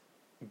movie's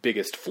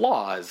biggest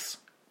flaws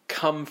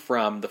come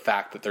from the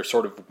fact that they're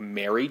sort of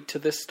married to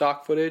this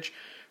stock footage.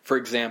 For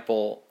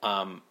example,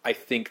 I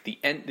think the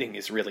ending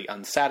is really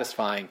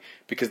unsatisfying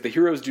because the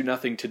heroes do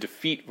nothing to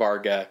defeat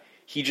Varga.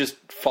 He just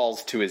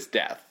falls to his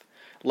death.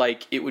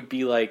 It would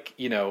be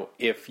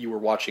if you were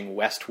watching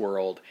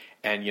Westworld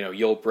and,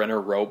 Yul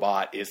Brynner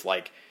robot is,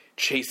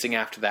 chasing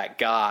after that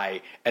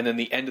guy, and then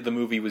the end of the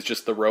movie was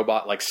just the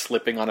robot,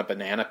 slipping on a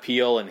banana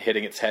peel and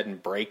hitting its head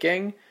and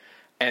breaking.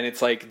 And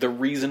it's the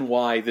reason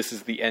why this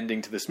is the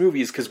ending to this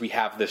movie is because we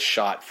have this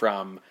shot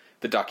from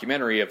the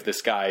documentary of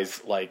this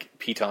guy's,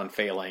 piton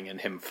failing and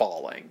him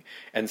falling.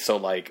 And so,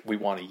 we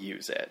want to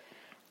use it.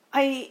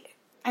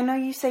 I know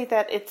you say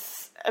that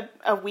it's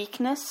a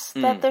weakness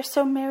that they're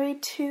so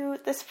married to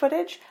this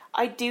footage.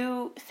 I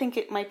do think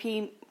it might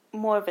be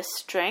more of a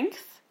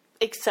strength,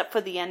 except for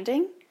the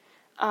ending.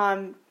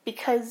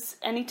 Because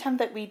anytime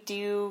that we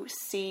do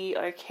see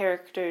our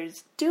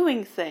characters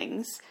doing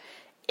things,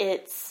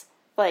 it's,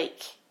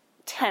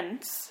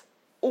 tense.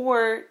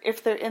 Or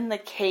if they're in the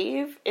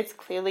cave, it's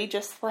clearly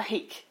just,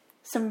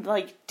 some,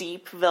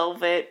 deep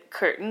velvet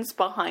curtains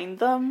behind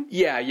them.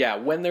 Yeah.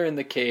 When they're in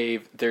the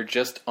cave, they're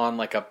just on,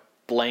 a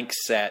blank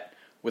set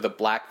with a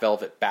black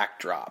velvet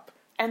backdrop.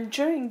 And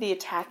during the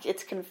attack,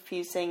 it's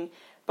confusing,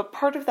 but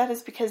part of that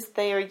is because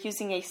they are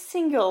using a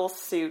single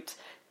suit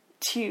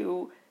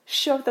to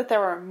show that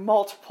there are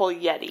multiple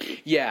Yeti.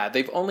 Yeah,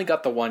 they've only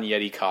got the one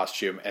Yeti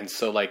costume, and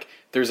so, like,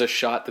 there's a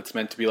shot that's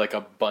meant to be, like,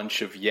 a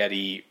bunch of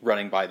Yeti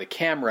running by the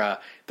camera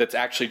that's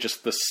actually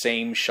just the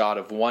same shot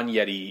of one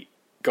Yeti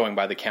going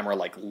by the camera,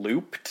 like,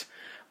 looped.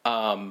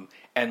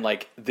 And,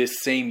 like, this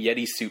same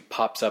Yeti suit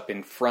pops up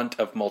in front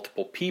of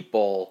multiple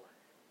people,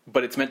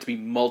 but it's meant to be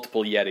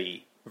multiple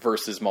Yeti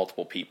versus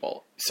multiple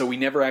people. So we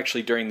never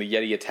actually, during the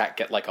Yeti attack,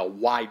 get, like, a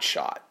wide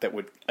shot that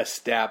would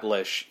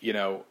establish, you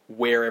know,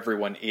 where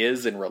everyone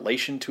is in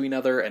relation to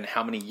another and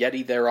how many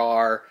Yeti there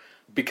are.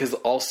 Because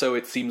also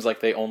it seems like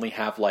they only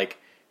have, like,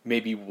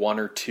 maybe one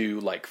or two,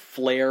 like,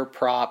 flare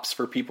props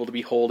for people to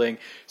be holding.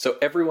 So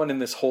everyone in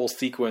this whole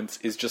sequence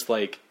is just,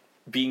 like,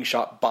 being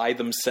shot by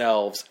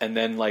themselves, and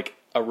then, like,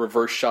 a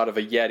reverse shot of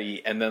a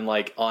Yeti, and then,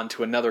 like,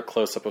 onto another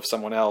close-up of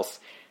someone else.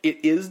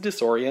 It is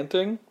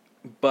disorienting,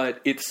 but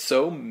it's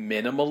so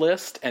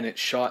minimalist, and it's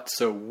shot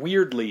so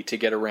weirdly to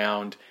get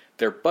around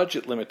their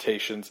budget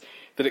limitations,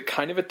 that it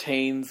kind of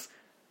attains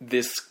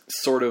this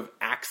sort of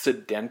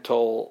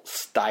accidental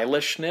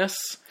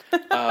stylishness.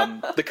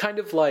 The kind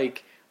of,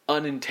 like,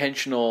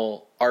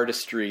 unintentional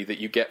artistry that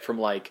you get from,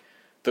 like,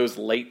 those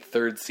late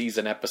third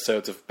season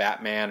episodes of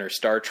Batman or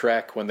Star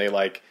Trek when they,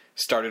 like,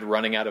 started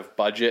running out of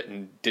budget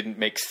and didn't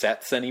make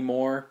sets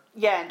anymore.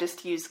 Yeah, and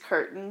just use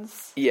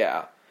curtains.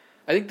 Yeah.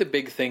 I think the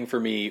big thing for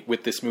me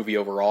with this movie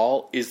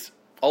overall is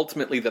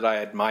ultimately that I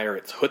admire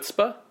its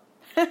chutzpah.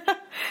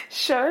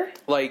 Sure.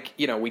 Like,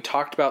 you know, we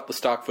talked about the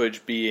stock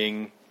footage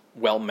being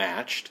well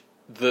matched.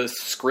 The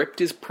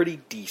script is pretty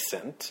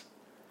decent.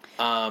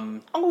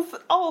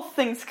 All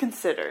things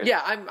considered.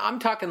 Yeah, I'm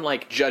talking,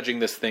 like, judging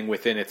this thing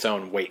within its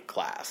own weight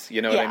class.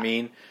 You know what I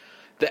mean?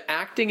 The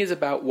acting is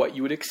about what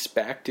you would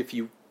expect if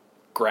you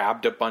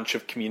grabbed a bunch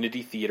of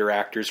community theater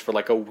actors for,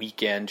 like, a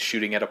weekend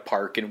shooting at a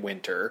park in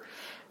winter.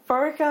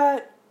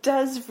 Varga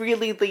does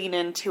really lean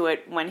into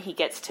it when he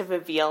gets to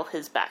reveal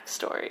his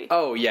backstory.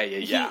 Oh,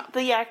 yeah.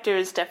 The actor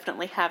is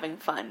definitely having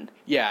fun.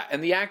 Yeah,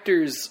 and the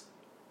actors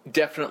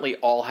definitely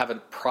all have a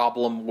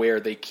problem where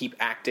they keep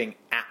acting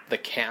at the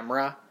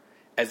camera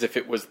as if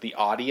it was the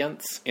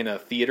audience in a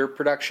theater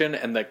production,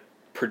 and like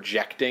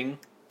projecting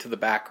to the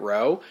back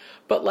row.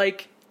 But,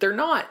 like, they're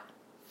not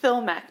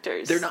film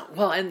actors. They're not,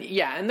 well, and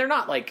they're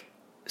not, like,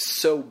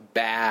 so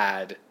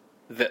bad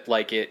that,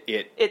 like,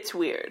 it's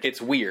weird.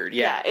 It's weird,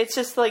 yeah. Yeah, it's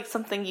just, like,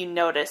 something you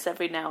notice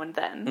every now and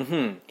then.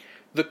 Mm-hmm.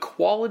 The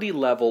quality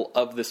level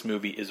of this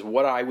movie is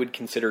what I would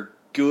consider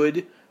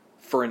good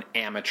for an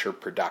amateur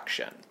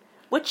production.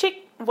 Which it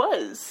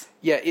was.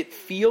 Yeah, it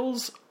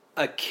feels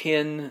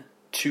akin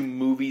to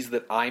movies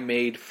that I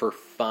made for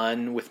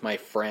fun with my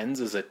friends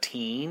as a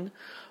teen.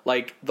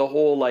 Like, the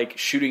whole, like,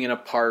 shooting in a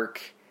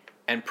park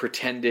and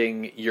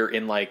pretending you're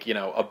in, like, you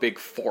know, a big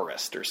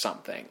forest or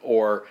something.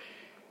 Or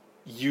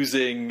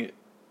using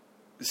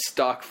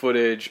stock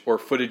footage or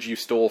footage you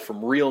stole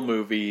from real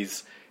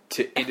movies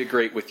to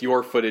integrate with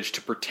your footage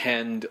to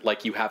pretend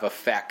like you have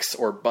effects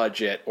or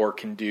budget or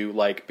can do,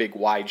 like, big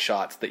wide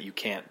shots that you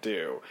can't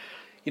do.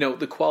 You know,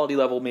 the quality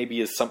level maybe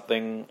is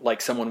something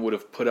like someone would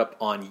have put up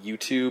on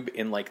YouTube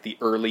in, like, the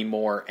early,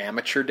 more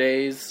amateur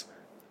days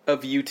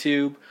of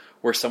YouTube,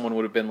 where someone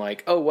would have been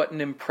like, oh, what an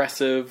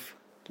impressive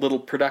little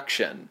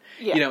production.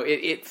 Yeah. You know,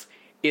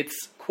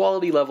 its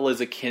quality level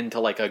is akin to,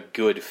 like, a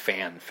good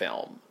fan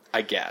film,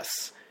 I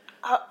guess.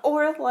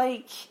 Or,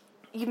 like,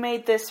 you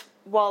made this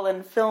while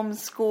in film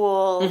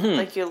school,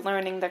 like, you're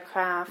learning the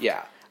craft.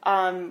 Yeah.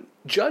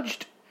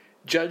 Judged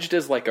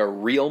as, like, a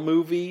real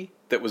movie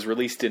that was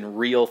released in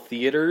real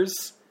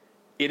theaters,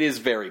 it is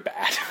very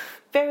bad.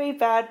 Very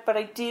bad, but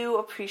I do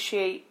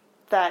appreciate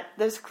that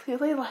there's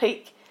clearly,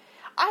 like,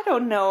 I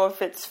don't know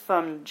if it's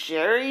from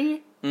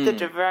Jerry, the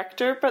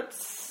director, but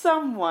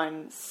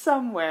someone,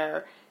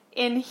 somewhere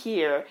in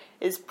here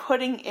is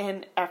putting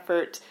in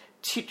effort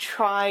to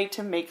try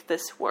to make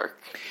this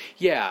work.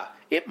 Yeah,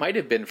 it might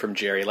have been from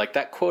Jerry. Like,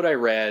 that quote I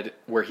read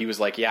where he was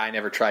like, yeah, I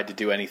never tried to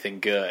do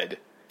anything good,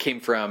 came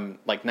from,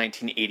 like,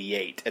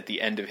 1988 at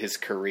the end of his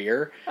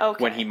career.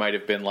 Okay. When he might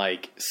have been,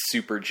 like,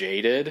 super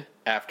jaded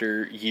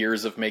after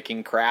years of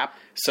making crap.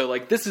 So,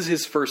 like, this is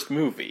his first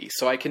movie.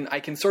 So I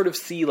can sort of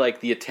see, like,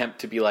 the attempt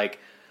to be like,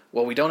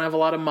 well, we don't have a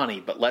lot of money,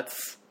 but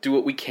let's do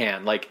what we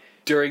can. Like,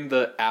 during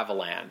the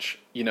avalanche,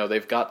 you know,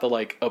 they've got the,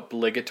 like,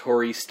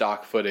 obligatory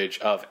stock footage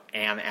of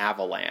an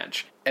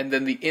avalanche. And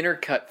then the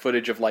intercut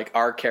footage of, like,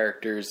 our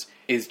characters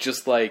is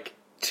just, like,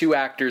 two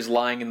actors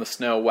lying in the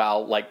snow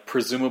while, like,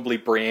 presumably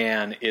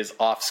Brienne is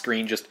off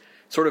screen just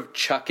sort of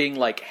chucking,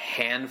 like,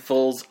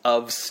 handfuls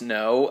of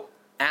snow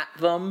at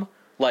them.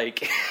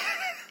 Like,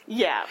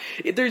 yeah.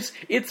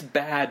 It's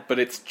bad, but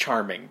it's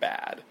charming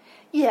bad.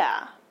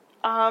 Yeah.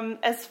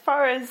 As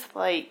far as,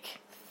 like,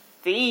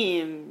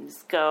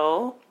 themes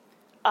go,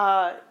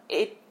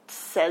 it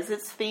says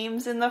its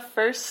themes in the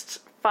first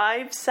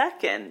 5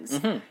 seconds.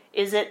 Mm-hmm.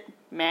 Is it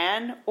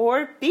man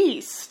or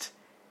beast?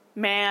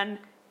 Man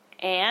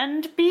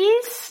and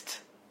beast?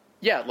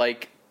 Yeah,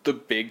 like, the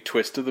big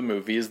twist of the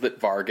movie is that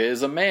Varga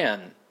is a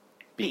man.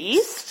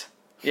 Beast?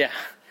 Yeah.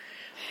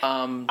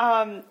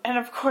 And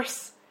of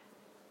course,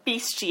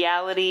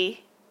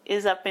 bestiality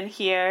is up in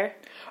here.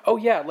 Oh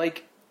yeah,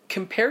 like,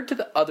 compared to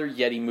the other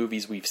Yeti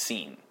movies we've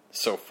seen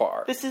so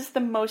far, This is the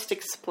most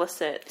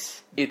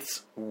explicit.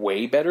 it's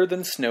way better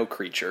than Snow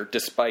Creature,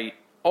 despite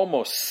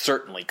almost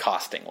certainly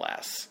costing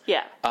less.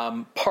 Yeah.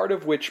 Part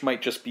of which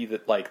might just be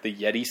that, like, the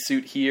Yeti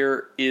suit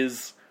here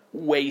is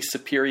way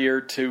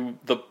superior to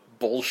the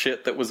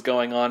bullshit that was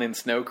going on in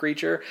Snow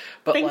Creature.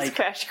 But, Thanks, like,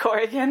 Crash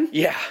Corrigan.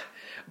 yeah.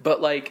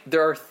 But, like,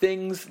 there are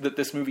things that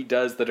this movie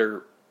does that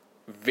are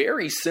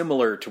very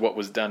similar to what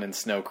was done in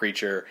Snow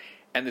Creature,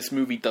 and this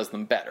movie does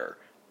them better.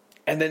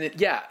 And then,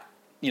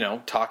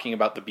 talking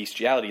about the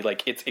bestiality,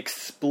 like, it's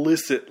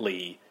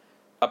explicitly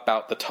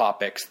about the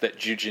topics that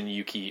Jujin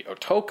Yuki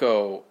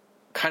Otoko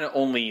kind of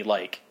only,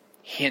 like,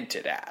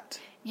 hinted at.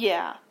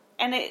 Yeah.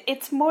 And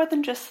it's more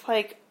than just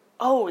like,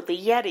 oh, the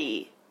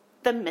Yeti,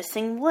 the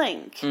missing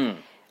link.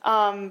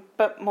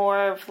 But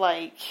more of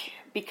like,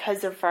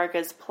 because of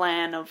Varga's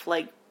plan of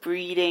like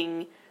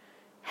breeding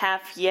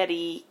half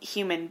Yeti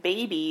human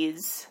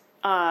babies,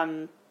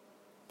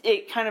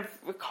 it kind of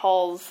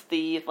recalls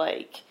the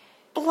like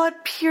blood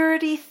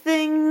purity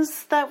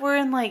things that were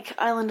in like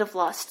Island of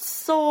Lost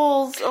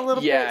Souls a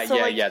little bit. So,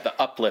 the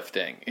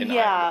uplifting in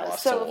Island of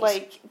Lost Souls.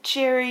 like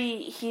Jerry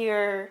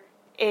here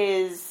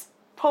is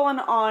pulling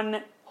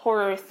on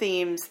horror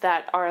themes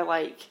that are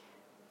like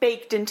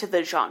baked into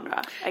the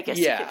genre, I guess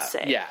you could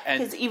say. Yeah,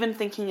 because even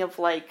thinking of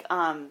like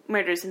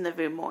Murders in the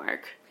Rue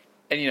Morgue.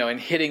 And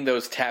hitting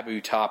those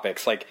taboo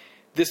topics, like,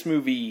 this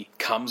movie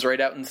comes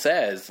right out and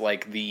says,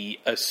 like, the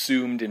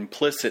assumed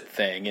implicit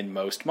thing in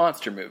most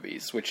monster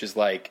movies, which is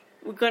like,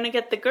 we're gonna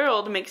get the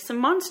girl to make some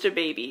monster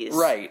babies.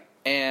 right.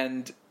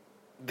 And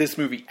this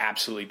movie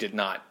absolutely did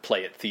not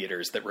play at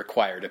theaters that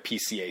required a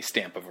PCA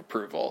stamp of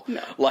approval.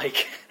 No.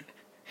 Like,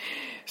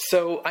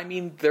 so, I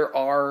mean, there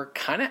are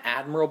kind of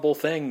admirable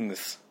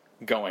things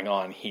going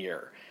on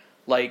here.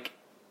 Like,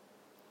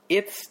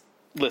 it's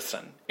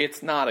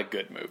not a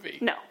good movie.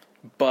 No.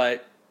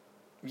 But,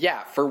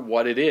 yeah, for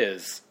what it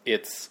is,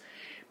 it's,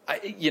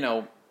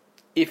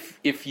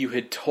 if you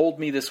had told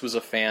me this was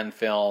a fan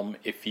film,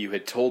 if you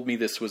had told me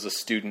this was a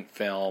student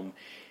film,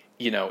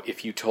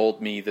 if you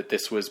told me that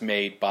this was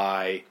made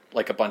by,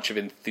 like, a bunch of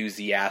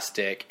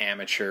enthusiastic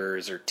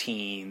amateurs or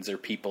teens or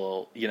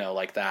people,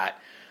 like that,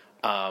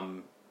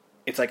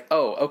 it's like,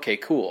 oh, okay,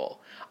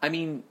 cool. I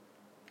mean,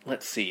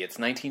 let's see, it's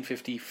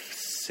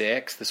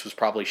 1956. This was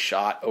probably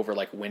shot over,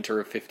 like,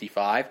 winter of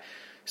 55.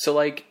 So,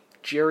 like,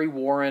 Jerry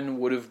Warren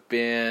would have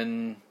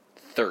been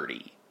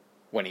 30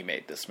 when he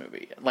made this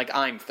movie. Like,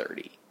 I'm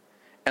 30.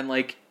 And,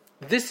 like,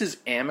 this is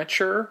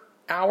amateur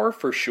hour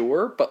for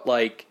sure, but,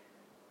 like,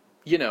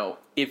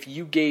 if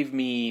you gave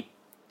me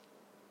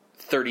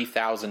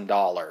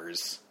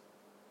 $30,000...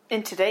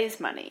 In today's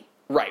money.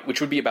 Right,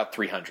 which would be about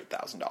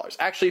 $300,000.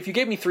 Actually, if you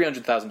gave me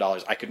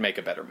 $300,000, I could make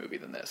a better movie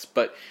than this.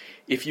 But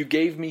if you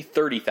gave me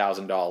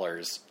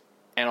 $30,000,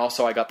 and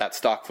also I got that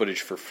stock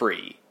footage for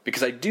free,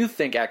 because I do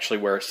think actually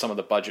where some of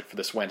the budget for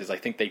this went is I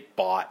think they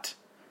bought,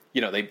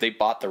 they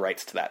bought the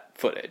rights to that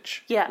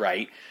footage. Yeah.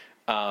 Right?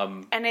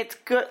 And it's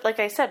good, like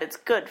I said, it's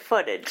good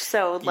footage,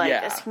 so, like,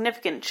 Yeah. a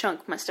significant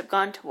chunk must have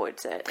gone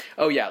towards it.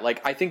 Oh, yeah,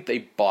 like, I think they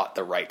bought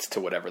the rights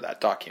to whatever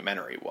that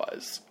documentary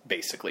was,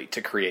 basically,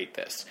 to create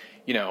this.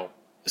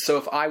 So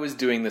if I was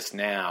doing this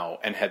now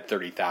and had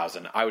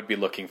 $30,000, I would be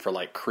looking for,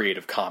 like,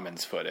 Creative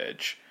Commons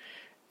footage.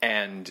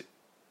 And,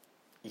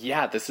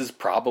 yeah, this is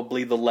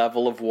probably the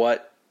level of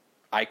what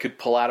I could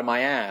pull out of my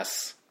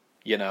ass,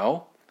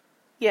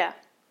 Yeah.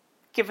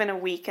 Given a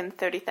week and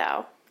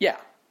 30,000. Yeah,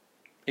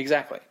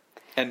 exactly.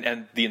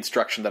 And the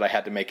instruction that I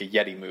had to make a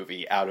Yeti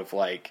movie out of,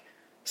 like,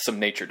 some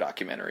nature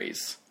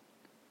documentaries.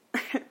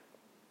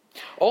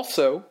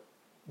 Also,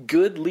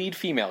 good lead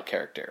female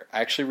character.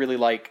 I actually really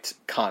liked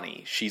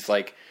Connie. She's,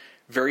 like,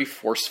 very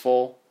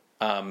forceful,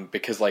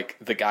 because, like,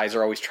 the guys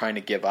are always trying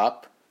to give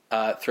up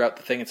throughout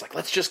the thing. It's like,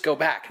 let's just go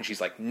back. And she's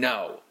like,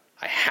 no,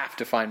 I have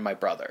to find my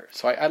brother.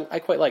 So I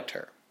quite liked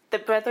her. The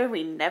brother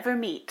we never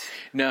meet.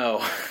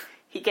 No.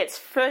 He gets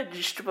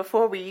fridged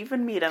before we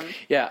even meet him.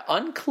 Yeah,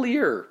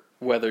 unclear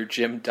whether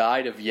Jim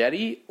died of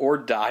Yeti or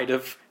died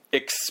of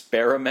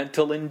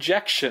experimental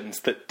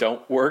injections that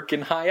don't work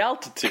in high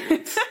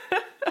altitudes.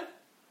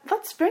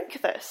 Let's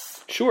rank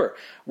this. Sure.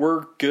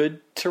 We're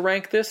good to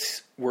rank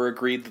this? We're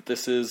agreed that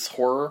this is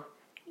horror?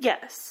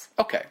 Yes.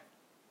 Okay.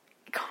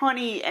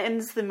 Connie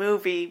ends the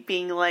movie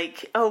being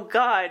like, oh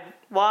God,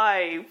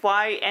 why?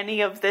 Why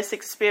any of this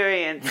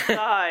experience?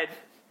 God.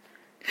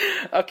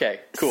 Okay,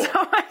 cool. So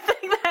I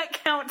think that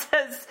counts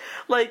as,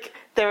 like,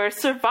 there are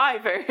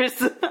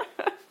survivors.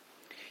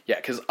 Yeah,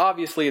 because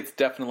obviously it's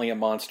definitely a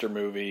monster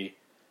movie.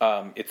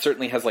 It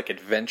certainly has, like,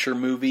 adventure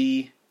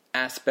movie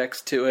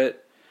aspects to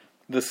it.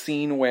 The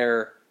scene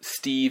where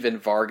Steve and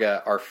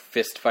Varga are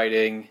fist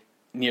fighting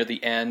near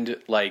the end,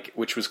 like,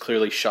 which was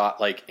clearly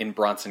shot, like, in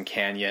Bronson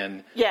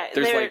Canyon. Yeah,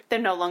 There's they're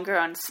no longer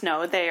on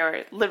snow. They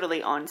are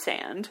literally on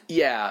sand.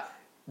 Yeah,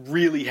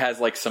 really has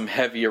like some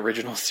heavy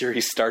original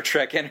series Star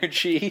Trek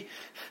energy.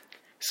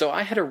 So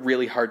I had a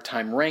really hard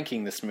time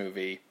ranking this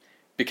movie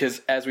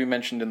because, as we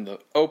mentioned in the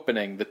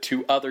opening, the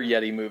two other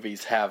Yeti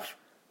movies have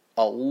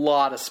a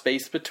lot of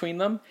space between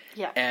them.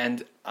 Yeah.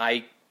 And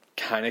I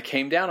kind of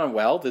came down on,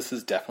 well, this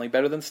is definitely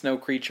better than Snow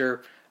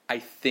Creature. I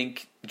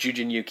think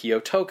Jujin Yuki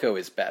Otoko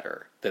is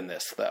better than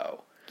this,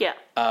 though. Yeah.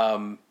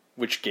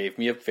 Which gave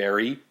me a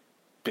very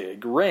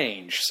big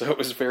range, so it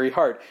was very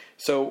hard.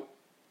 So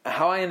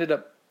how I ended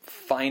up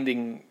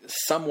finding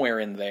somewhere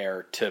in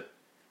there to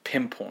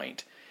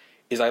pinpoint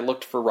is I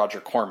looked for Roger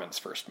Corman's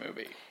first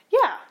movie.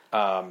 Yeah.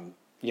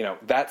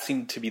 That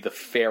seemed to be the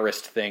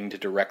fairest thing to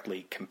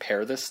directly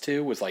compare this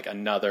to, was like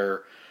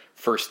another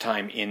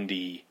first-time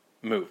indie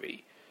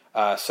movie.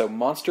 So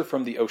Monster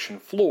from the Ocean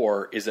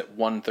Floor is at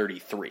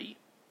 133.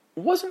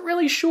 Wasn't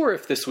really sure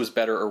if this was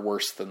better or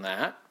worse than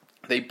that.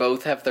 They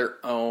both have their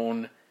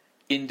own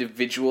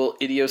individual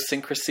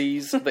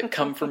idiosyncrasies that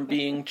come from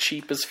being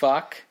cheap as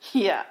fuck.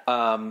 Yeah.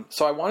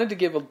 So I wanted to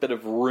give a bit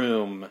of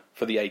room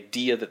for the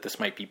idea that this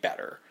might be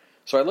better.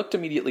 So I looked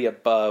immediately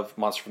above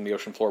Monster from the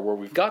Ocean Floor, where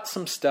we've got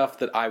some stuff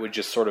that I would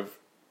just sort of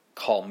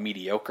call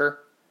mediocre.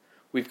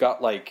 We've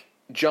got, like,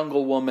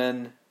 Jungle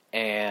Woman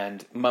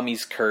and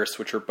Mummy's Curse,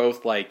 which are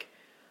both, like,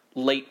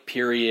 late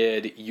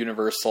period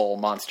Universal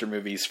monster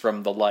movies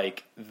from the,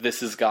 like,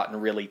 this has gotten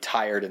really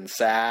tired and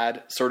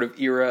sad sort of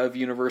era of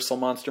Universal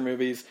monster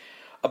movies.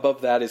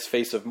 Above that is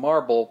Face of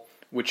Marble,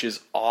 which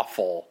is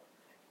awful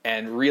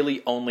and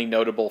really only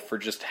notable for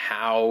just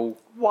how...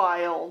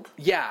 wild.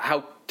 Yeah,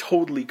 how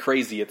totally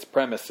crazy its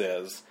premise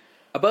is.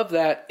 Above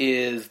that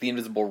is The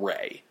Invisible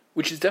Ray,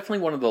 which is definitely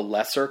one of the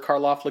lesser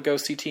Karloff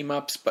Lugosi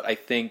team-ups, but I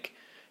think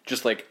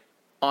just, like,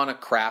 on a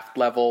craft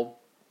level,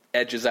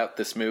 edges out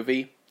this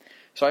movie.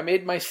 So I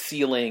made my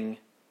ceiling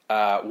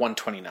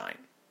 129.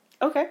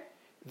 Okay.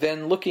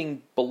 Then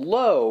looking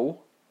below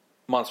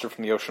Monster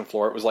from the Ocean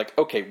Floor, it was like,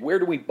 okay, where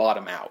do we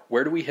bottom out?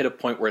 Where do we hit a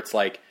point where it's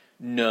like,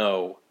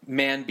 no,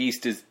 Man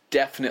Beast is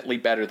definitely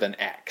better than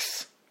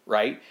X,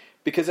 right?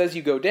 Because as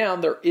you go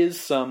down, there is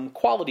some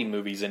quality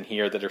movies in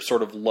here that are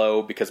sort of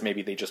low because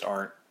maybe they just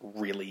aren't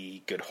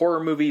really good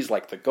horror movies,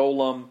 like The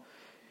Golem.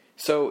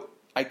 So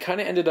I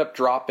kind of ended up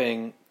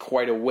dropping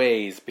quite a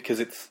ways because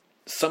it's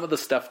some of the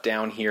stuff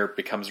down here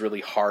becomes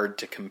really hard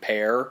to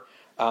compare.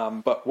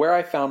 But where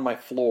I found my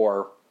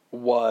floor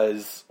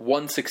was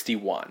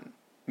 161,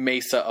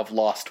 Mesa of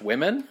Lost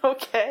Women.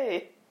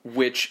 Okay.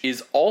 Which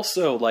is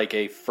also like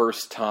a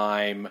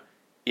first-time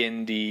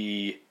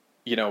indie,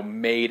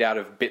 made out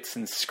of bits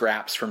and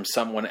scraps from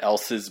someone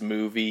else's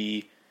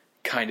movie,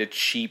 kind of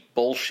cheap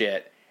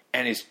bullshit,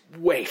 and is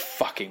way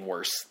fucking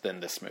worse than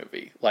this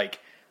movie. Like,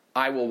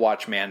 I will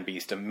watch Man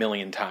Beast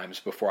 1,000,000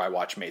 times before I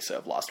watch Mesa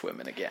of Lost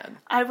Women again.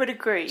 I would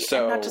agree,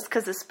 So, and not just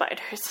because of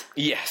spiders.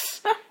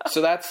 Yes.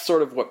 So that's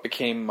sort of what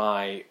became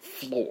my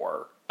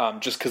floor,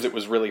 just because it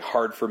was really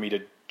hard for me to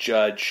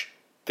judge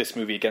this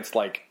movie against,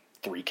 like,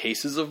 3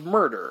 Cases of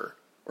Murder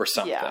or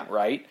something, Yeah.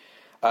 right?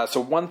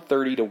 So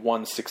 130 to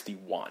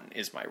 161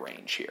 is my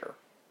range here.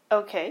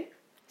 Okay.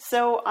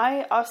 So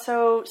I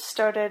also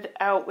started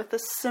out with a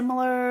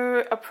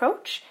similar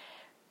approach,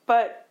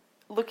 but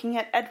looking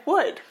at Ed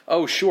Wood.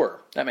 Oh,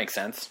 sure. That makes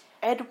sense.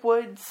 Ed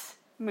Wood's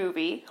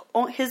movie,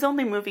 his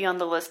only movie on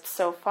the list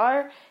so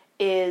far,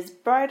 is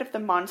Bride of the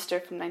Monster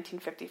from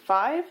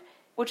 1955,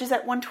 which is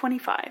at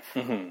 125.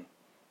 Mm-hmm.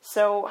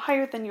 So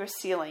higher than your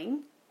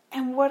ceiling.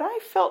 And what I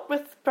felt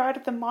with Bride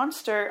of the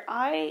Monster,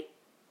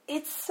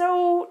 it's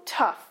so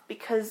tough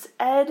because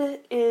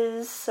Ed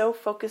is so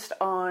focused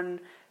on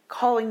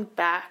calling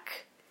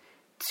back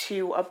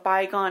to a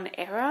bygone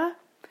era,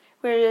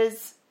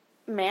 whereas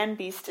Man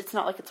Beast, it's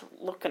not like it's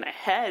looking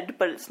ahead,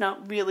 but it's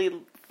not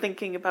really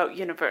thinking about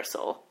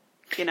Universal,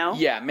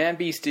 Yeah, Man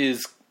Beast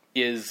is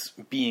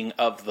being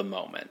of the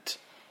moment.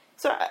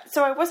 So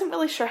I wasn't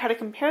really sure how to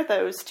compare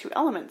those two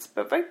elements,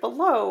 but right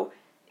below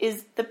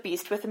is The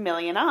Beast with a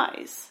Million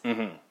Eyes.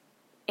 Mm-hmm.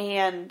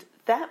 And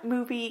that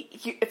movie,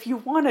 if you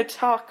want to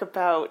talk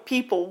about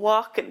people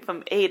walking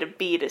from A to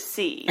B to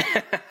C,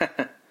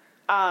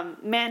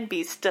 Man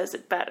Beast does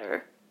it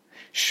better.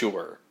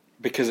 Sure.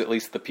 Because at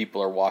least the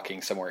people are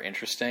walking somewhere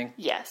interesting.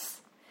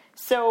 Yes.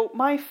 So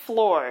my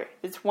floor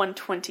is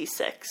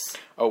 126.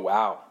 Oh,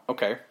 wow.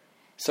 Okay.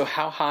 So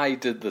how high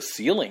did the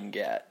ceiling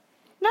get?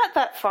 Not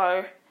that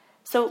far.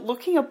 So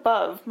looking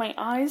above, my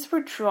eyes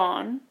were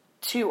drawn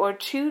to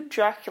two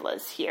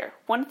Draculas here.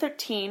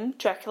 113,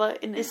 Dracula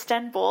in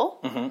Istanbul,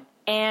 Mm-hmm.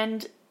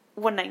 and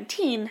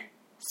 119,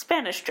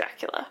 Spanish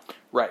Dracula.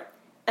 Right.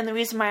 And the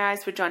reason my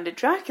eyes were drawn to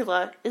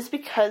Dracula is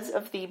because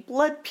of the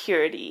blood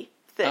purity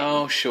thing.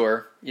 Oh,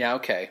 sure. Yeah,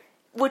 okay.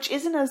 Which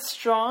isn't as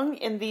strong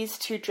in these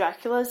two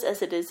Draculas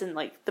as it is in,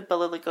 like, the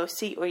Bela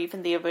Lugosi or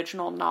even the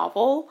original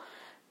novel.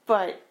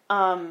 But,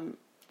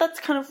 that's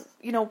kind of,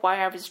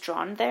 why I was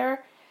drawn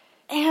there.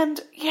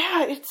 And,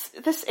 yeah,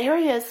 this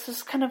area is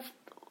just kind of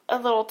a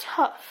little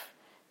tough.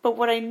 But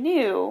what I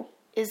knew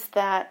is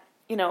that,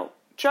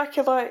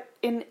 Dracula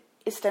in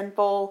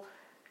Istanbul,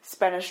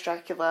 Spanish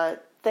Dracula,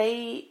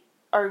 they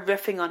are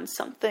riffing on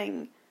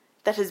something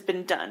that has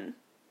been done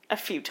a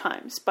few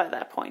times by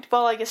that point.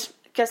 Well, I guess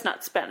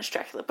not Spanish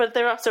Dracula, but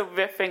they're also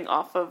riffing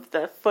off of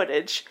the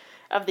footage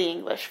of the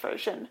English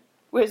version,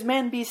 whereas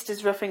Man Beast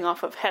is riffing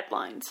off of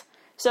headlines.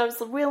 So I was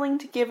willing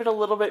to give it a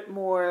little bit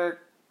more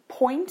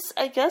points,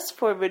 I guess,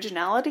 for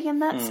originality in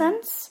that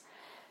sense.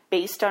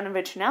 Based on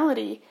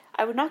originality,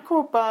 I would not go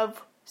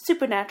above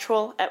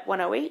Supernatural at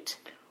 108.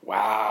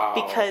 Wow.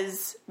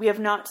 Because we have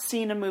not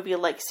seen a movie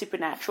like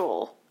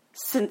Supernatural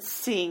since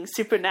seeing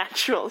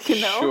Supernatural,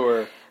 you know?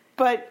 Sure.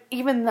 But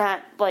even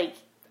that, like,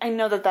 I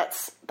know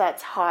that's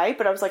high,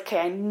 but I was like, okay,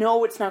 I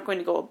know it's not going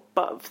to go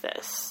above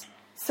this.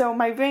 So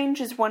my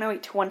range is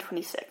 108 to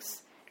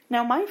 126.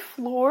 Now, my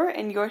floor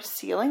and your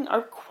ceiling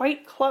are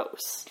quite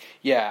close.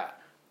 Yeah.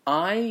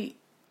 I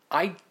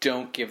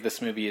don't give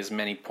this movie as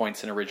many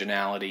points in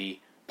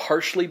originality,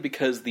 partially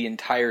because the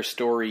entire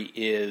story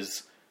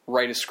is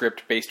write a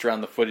script based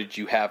around the footage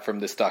you have from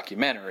this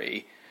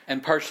documentary,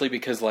 and partially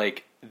because,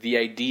 like, the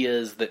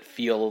ideas that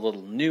feel a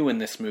little new in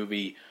this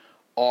movie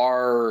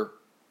are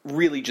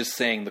really just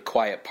saying the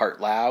quiet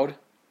part loud.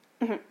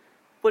 Mm-hmm.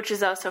 Which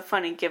is also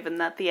funny given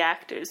that the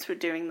actors were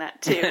doing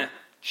that too.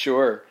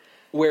 Sure.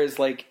 Whereas,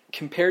 like,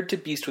 compared to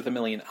Beast with a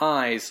Million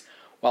Eyes,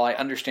 while I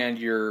understand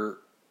your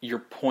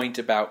point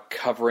about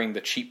covering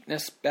the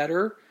cheapness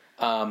better,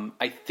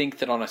 I think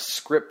that on a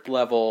script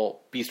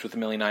level, Beast with a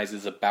Million Eyes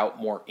is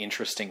about more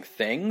interesting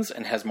things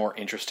and has more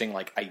interesting,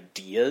 like,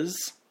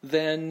 ideas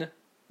than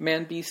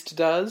Man Beast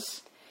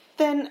does.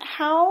 Then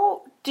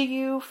how do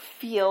you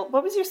feel...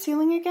 What was your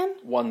ceiling again?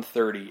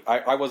 130.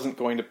 I wasn't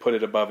going to put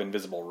it above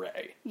Invisible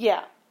Ray.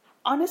 Yeah.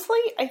 Honestly,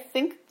 I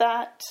think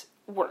that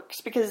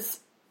works because,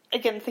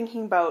 again,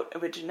 thinking about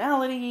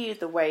originality,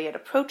 the way it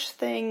approached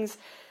things,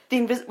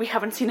 we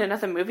haven't seen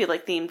another movie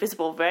like The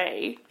Invisible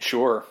Ray.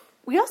 Sure.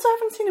 We also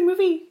haven't seen a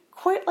movie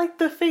quite like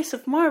The Face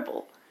of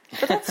Marble.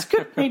 But that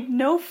script made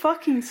no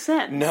fucking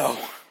sense. No.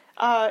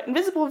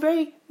 Invisible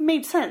Ray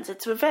made sense.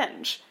 It's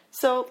revenge.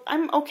 So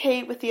I'm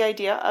okay with the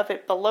idea of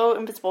it below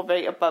Invisible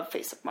Ray, above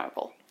Face of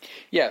Marble.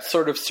 Yeah,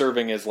 sort of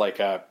serving as like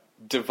a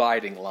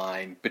dividing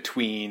line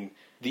between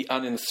the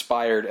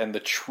uninspired and the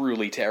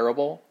truly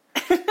terrible.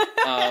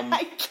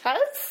 I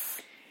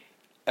guess.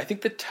 I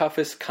think the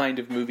toughest kind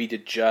of movie to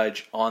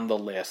judge on the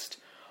list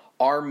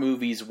are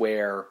movies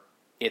where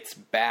it's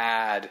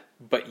bad,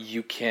 but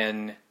you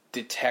can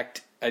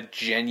detect a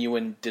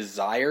genuine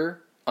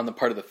desire on the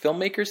part of the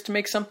filmmakers to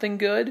make something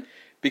good,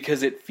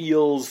 because it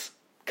feels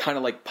kind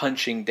of like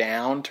punching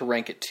down to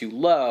rank it too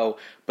low,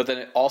 but then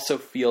it also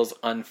feels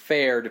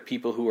unfair to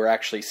people who are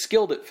actually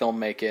skilled at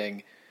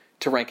filmmaking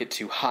to rank it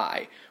too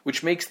high,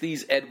 which makes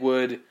these Ed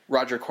Wood,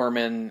 Roger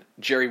Corman,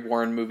 Jerry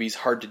Warren movies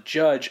hard to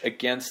judge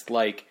against,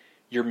 like,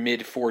 your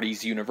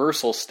mid-40s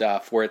Universal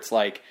stuff, where it's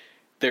like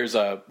there's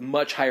a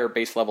much higher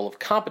base level of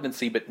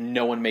competency, but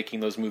no one making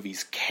those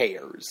movies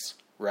cares,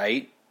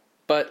 right?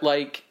 But,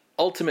 like,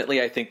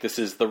 ultimately I think this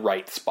is the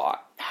right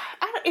spot.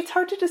 It's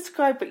hard to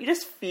describe, but you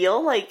just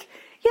feel like,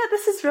 yeah,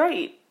 this is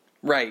right.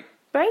 Right.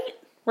 Right?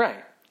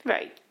 Right.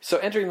 Right. So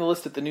entering the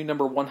list at the new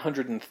number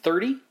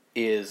 130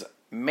 is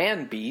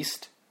Man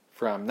Beast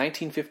from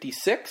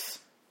 1956,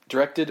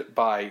 directed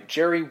by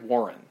Jerry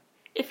Warren.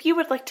 If you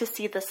would like to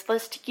see this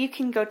list, you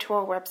can go to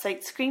our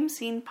website,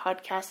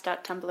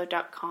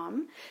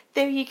 screamscenepodcast.tumblr.com.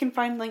 There you can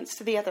find links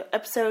to the other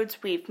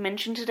episodes we've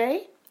mentioned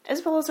today,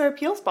 as well as our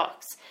appeals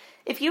box.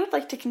 If you would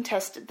like to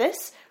contest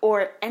this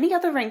or any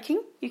other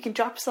ranking, you can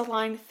drop us a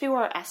line through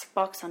our Ask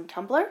box on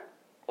Tumblr,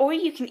 or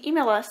you can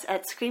email us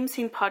at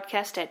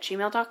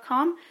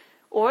screamscenepodcast@gmail.com,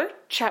 or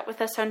chat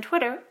with us on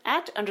Twitter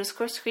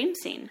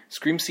 @_screamscene.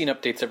 Scream Scene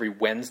updates every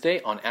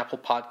Wednesday on Apple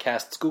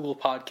Podcasts, Google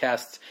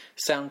Podcasts,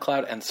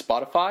 SoundCloud, and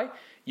Spotify.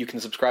 You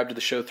can subscribe to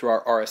the show through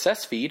our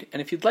RSS feed,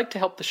 and if you'd like to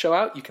help the show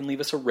out, you can leave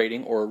us a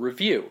rating or a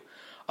review.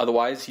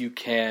 Otherwise, you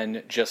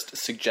can just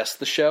suggest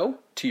the show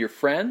to your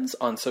friends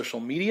on social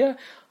media,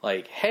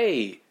 like,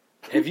 hey,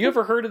 have you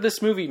ever heard of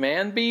this movie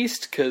Man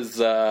Beast? Because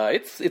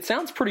it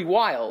sounds pretty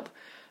wild.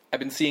 I've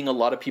been seeing a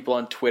lot of people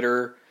on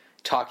Twitter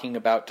talking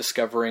about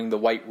discovering The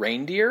White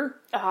Reindeer,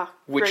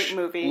 which, great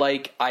movie.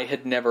 like, I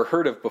had never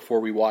heard of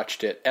before we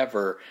watched it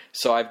ever.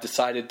 So I've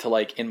decided to,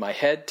 like, in my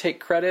head, take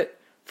credit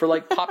for,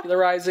 like,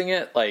 popularizing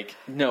it. Like,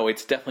 no,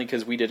 it's definitely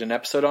because we did an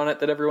episode on it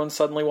that everyone's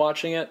suddenly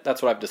watching it.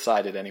 That's what I've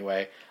decided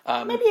anyway.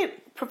 Maybe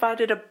it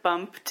provided a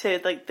bump to,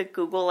 like, the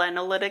Google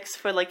Analytics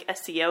for, like,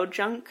 SEO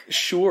junk.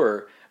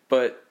 Sure.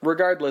 But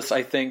regardless,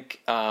 I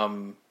think,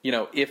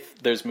 if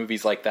there's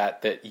movies like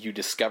that you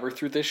discover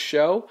through this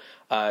show,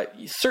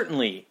 you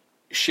certainly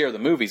share the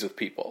movies with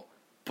people,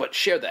 but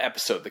share the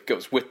episode that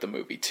goes with the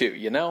movie too,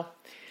 you know?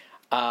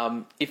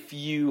 If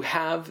you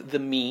have the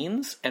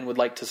means and would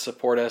like to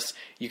support us,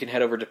 you can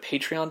head over to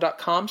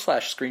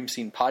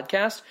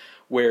patreon.com/ScreamScenePodcast,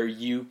 where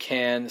you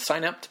can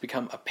sign up to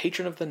become a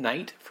patron of the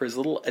night for as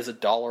little as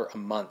 $1 a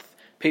month.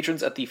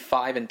 Patrons at the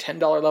 $5 and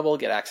 $10 level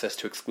get access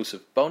to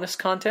exclusive bonus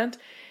content,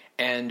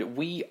 and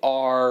we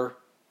are,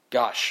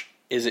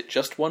 is it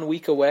just 1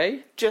 week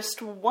away?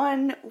 Just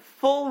 1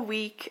 full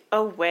week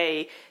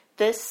away.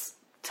 This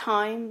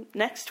time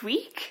next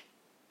week,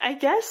 I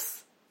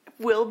guess?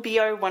 will be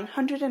our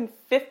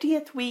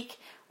 150th week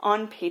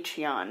on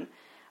Patreon.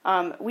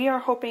 We are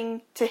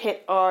hoping to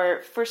hit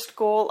our first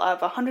goal of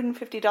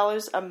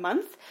 $150 a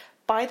month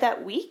by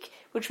that week,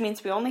 which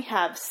means we only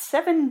have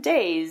 7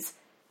 days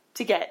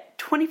to get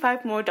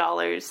 $25 more.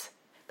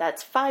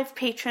 That's 5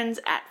 patrons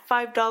at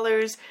 $5,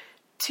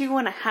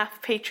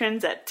 2.5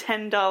 patrons at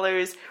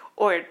 $10,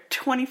 or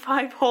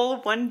 25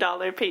 whole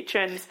 $1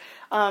 patrons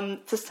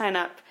to sign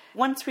up.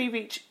 Once we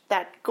reach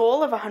that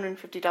goal of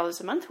 $150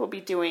 a month, we'll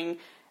be doing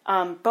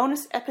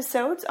bonus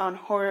episodes on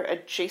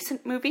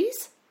horror-adjacent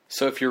movies.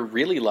 So if you're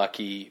really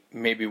lucky,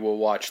 maybe we'll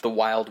watch The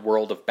Wild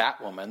World of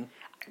Batwoman.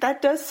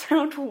 That does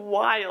sound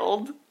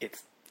wild.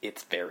 It's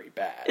very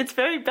bad. It's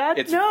very bad?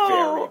 It's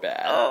No. very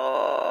bad.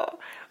 Oh,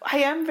 I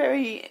am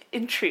very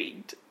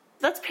intrigued.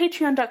 That's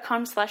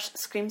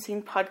patreon.com/Scream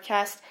Scene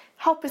Podcast.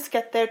 Help us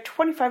get there,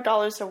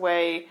 $25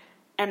 away.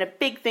 And a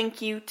big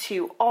thank you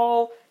to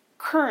all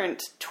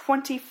current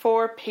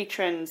 24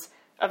 patrons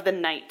of the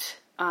night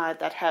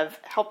that have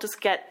helped us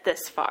get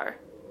this far.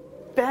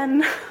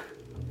 Ben,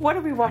 what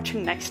are we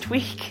watching next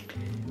week?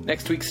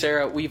 Next week,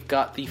 Sarah, we've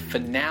got the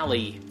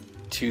finale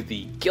to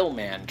the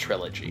Gilman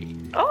trilogy.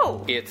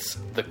 Oh! It's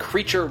The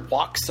Creature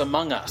Walks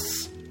Among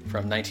Us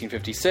from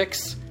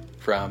 1956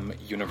 from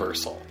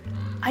Universal.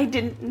 I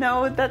didn't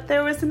know that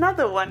there was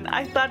another one.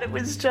 I thought it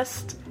was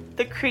just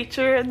The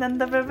Creature and then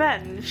The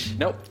Revenge.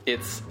 Nope,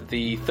 it's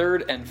the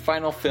third and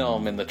final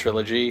film in the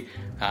trilogy,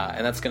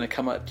 and that's going to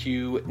come up to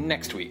you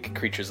next week,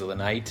 Creatures of the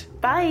Night.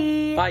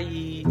 Bye!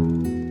 Bye!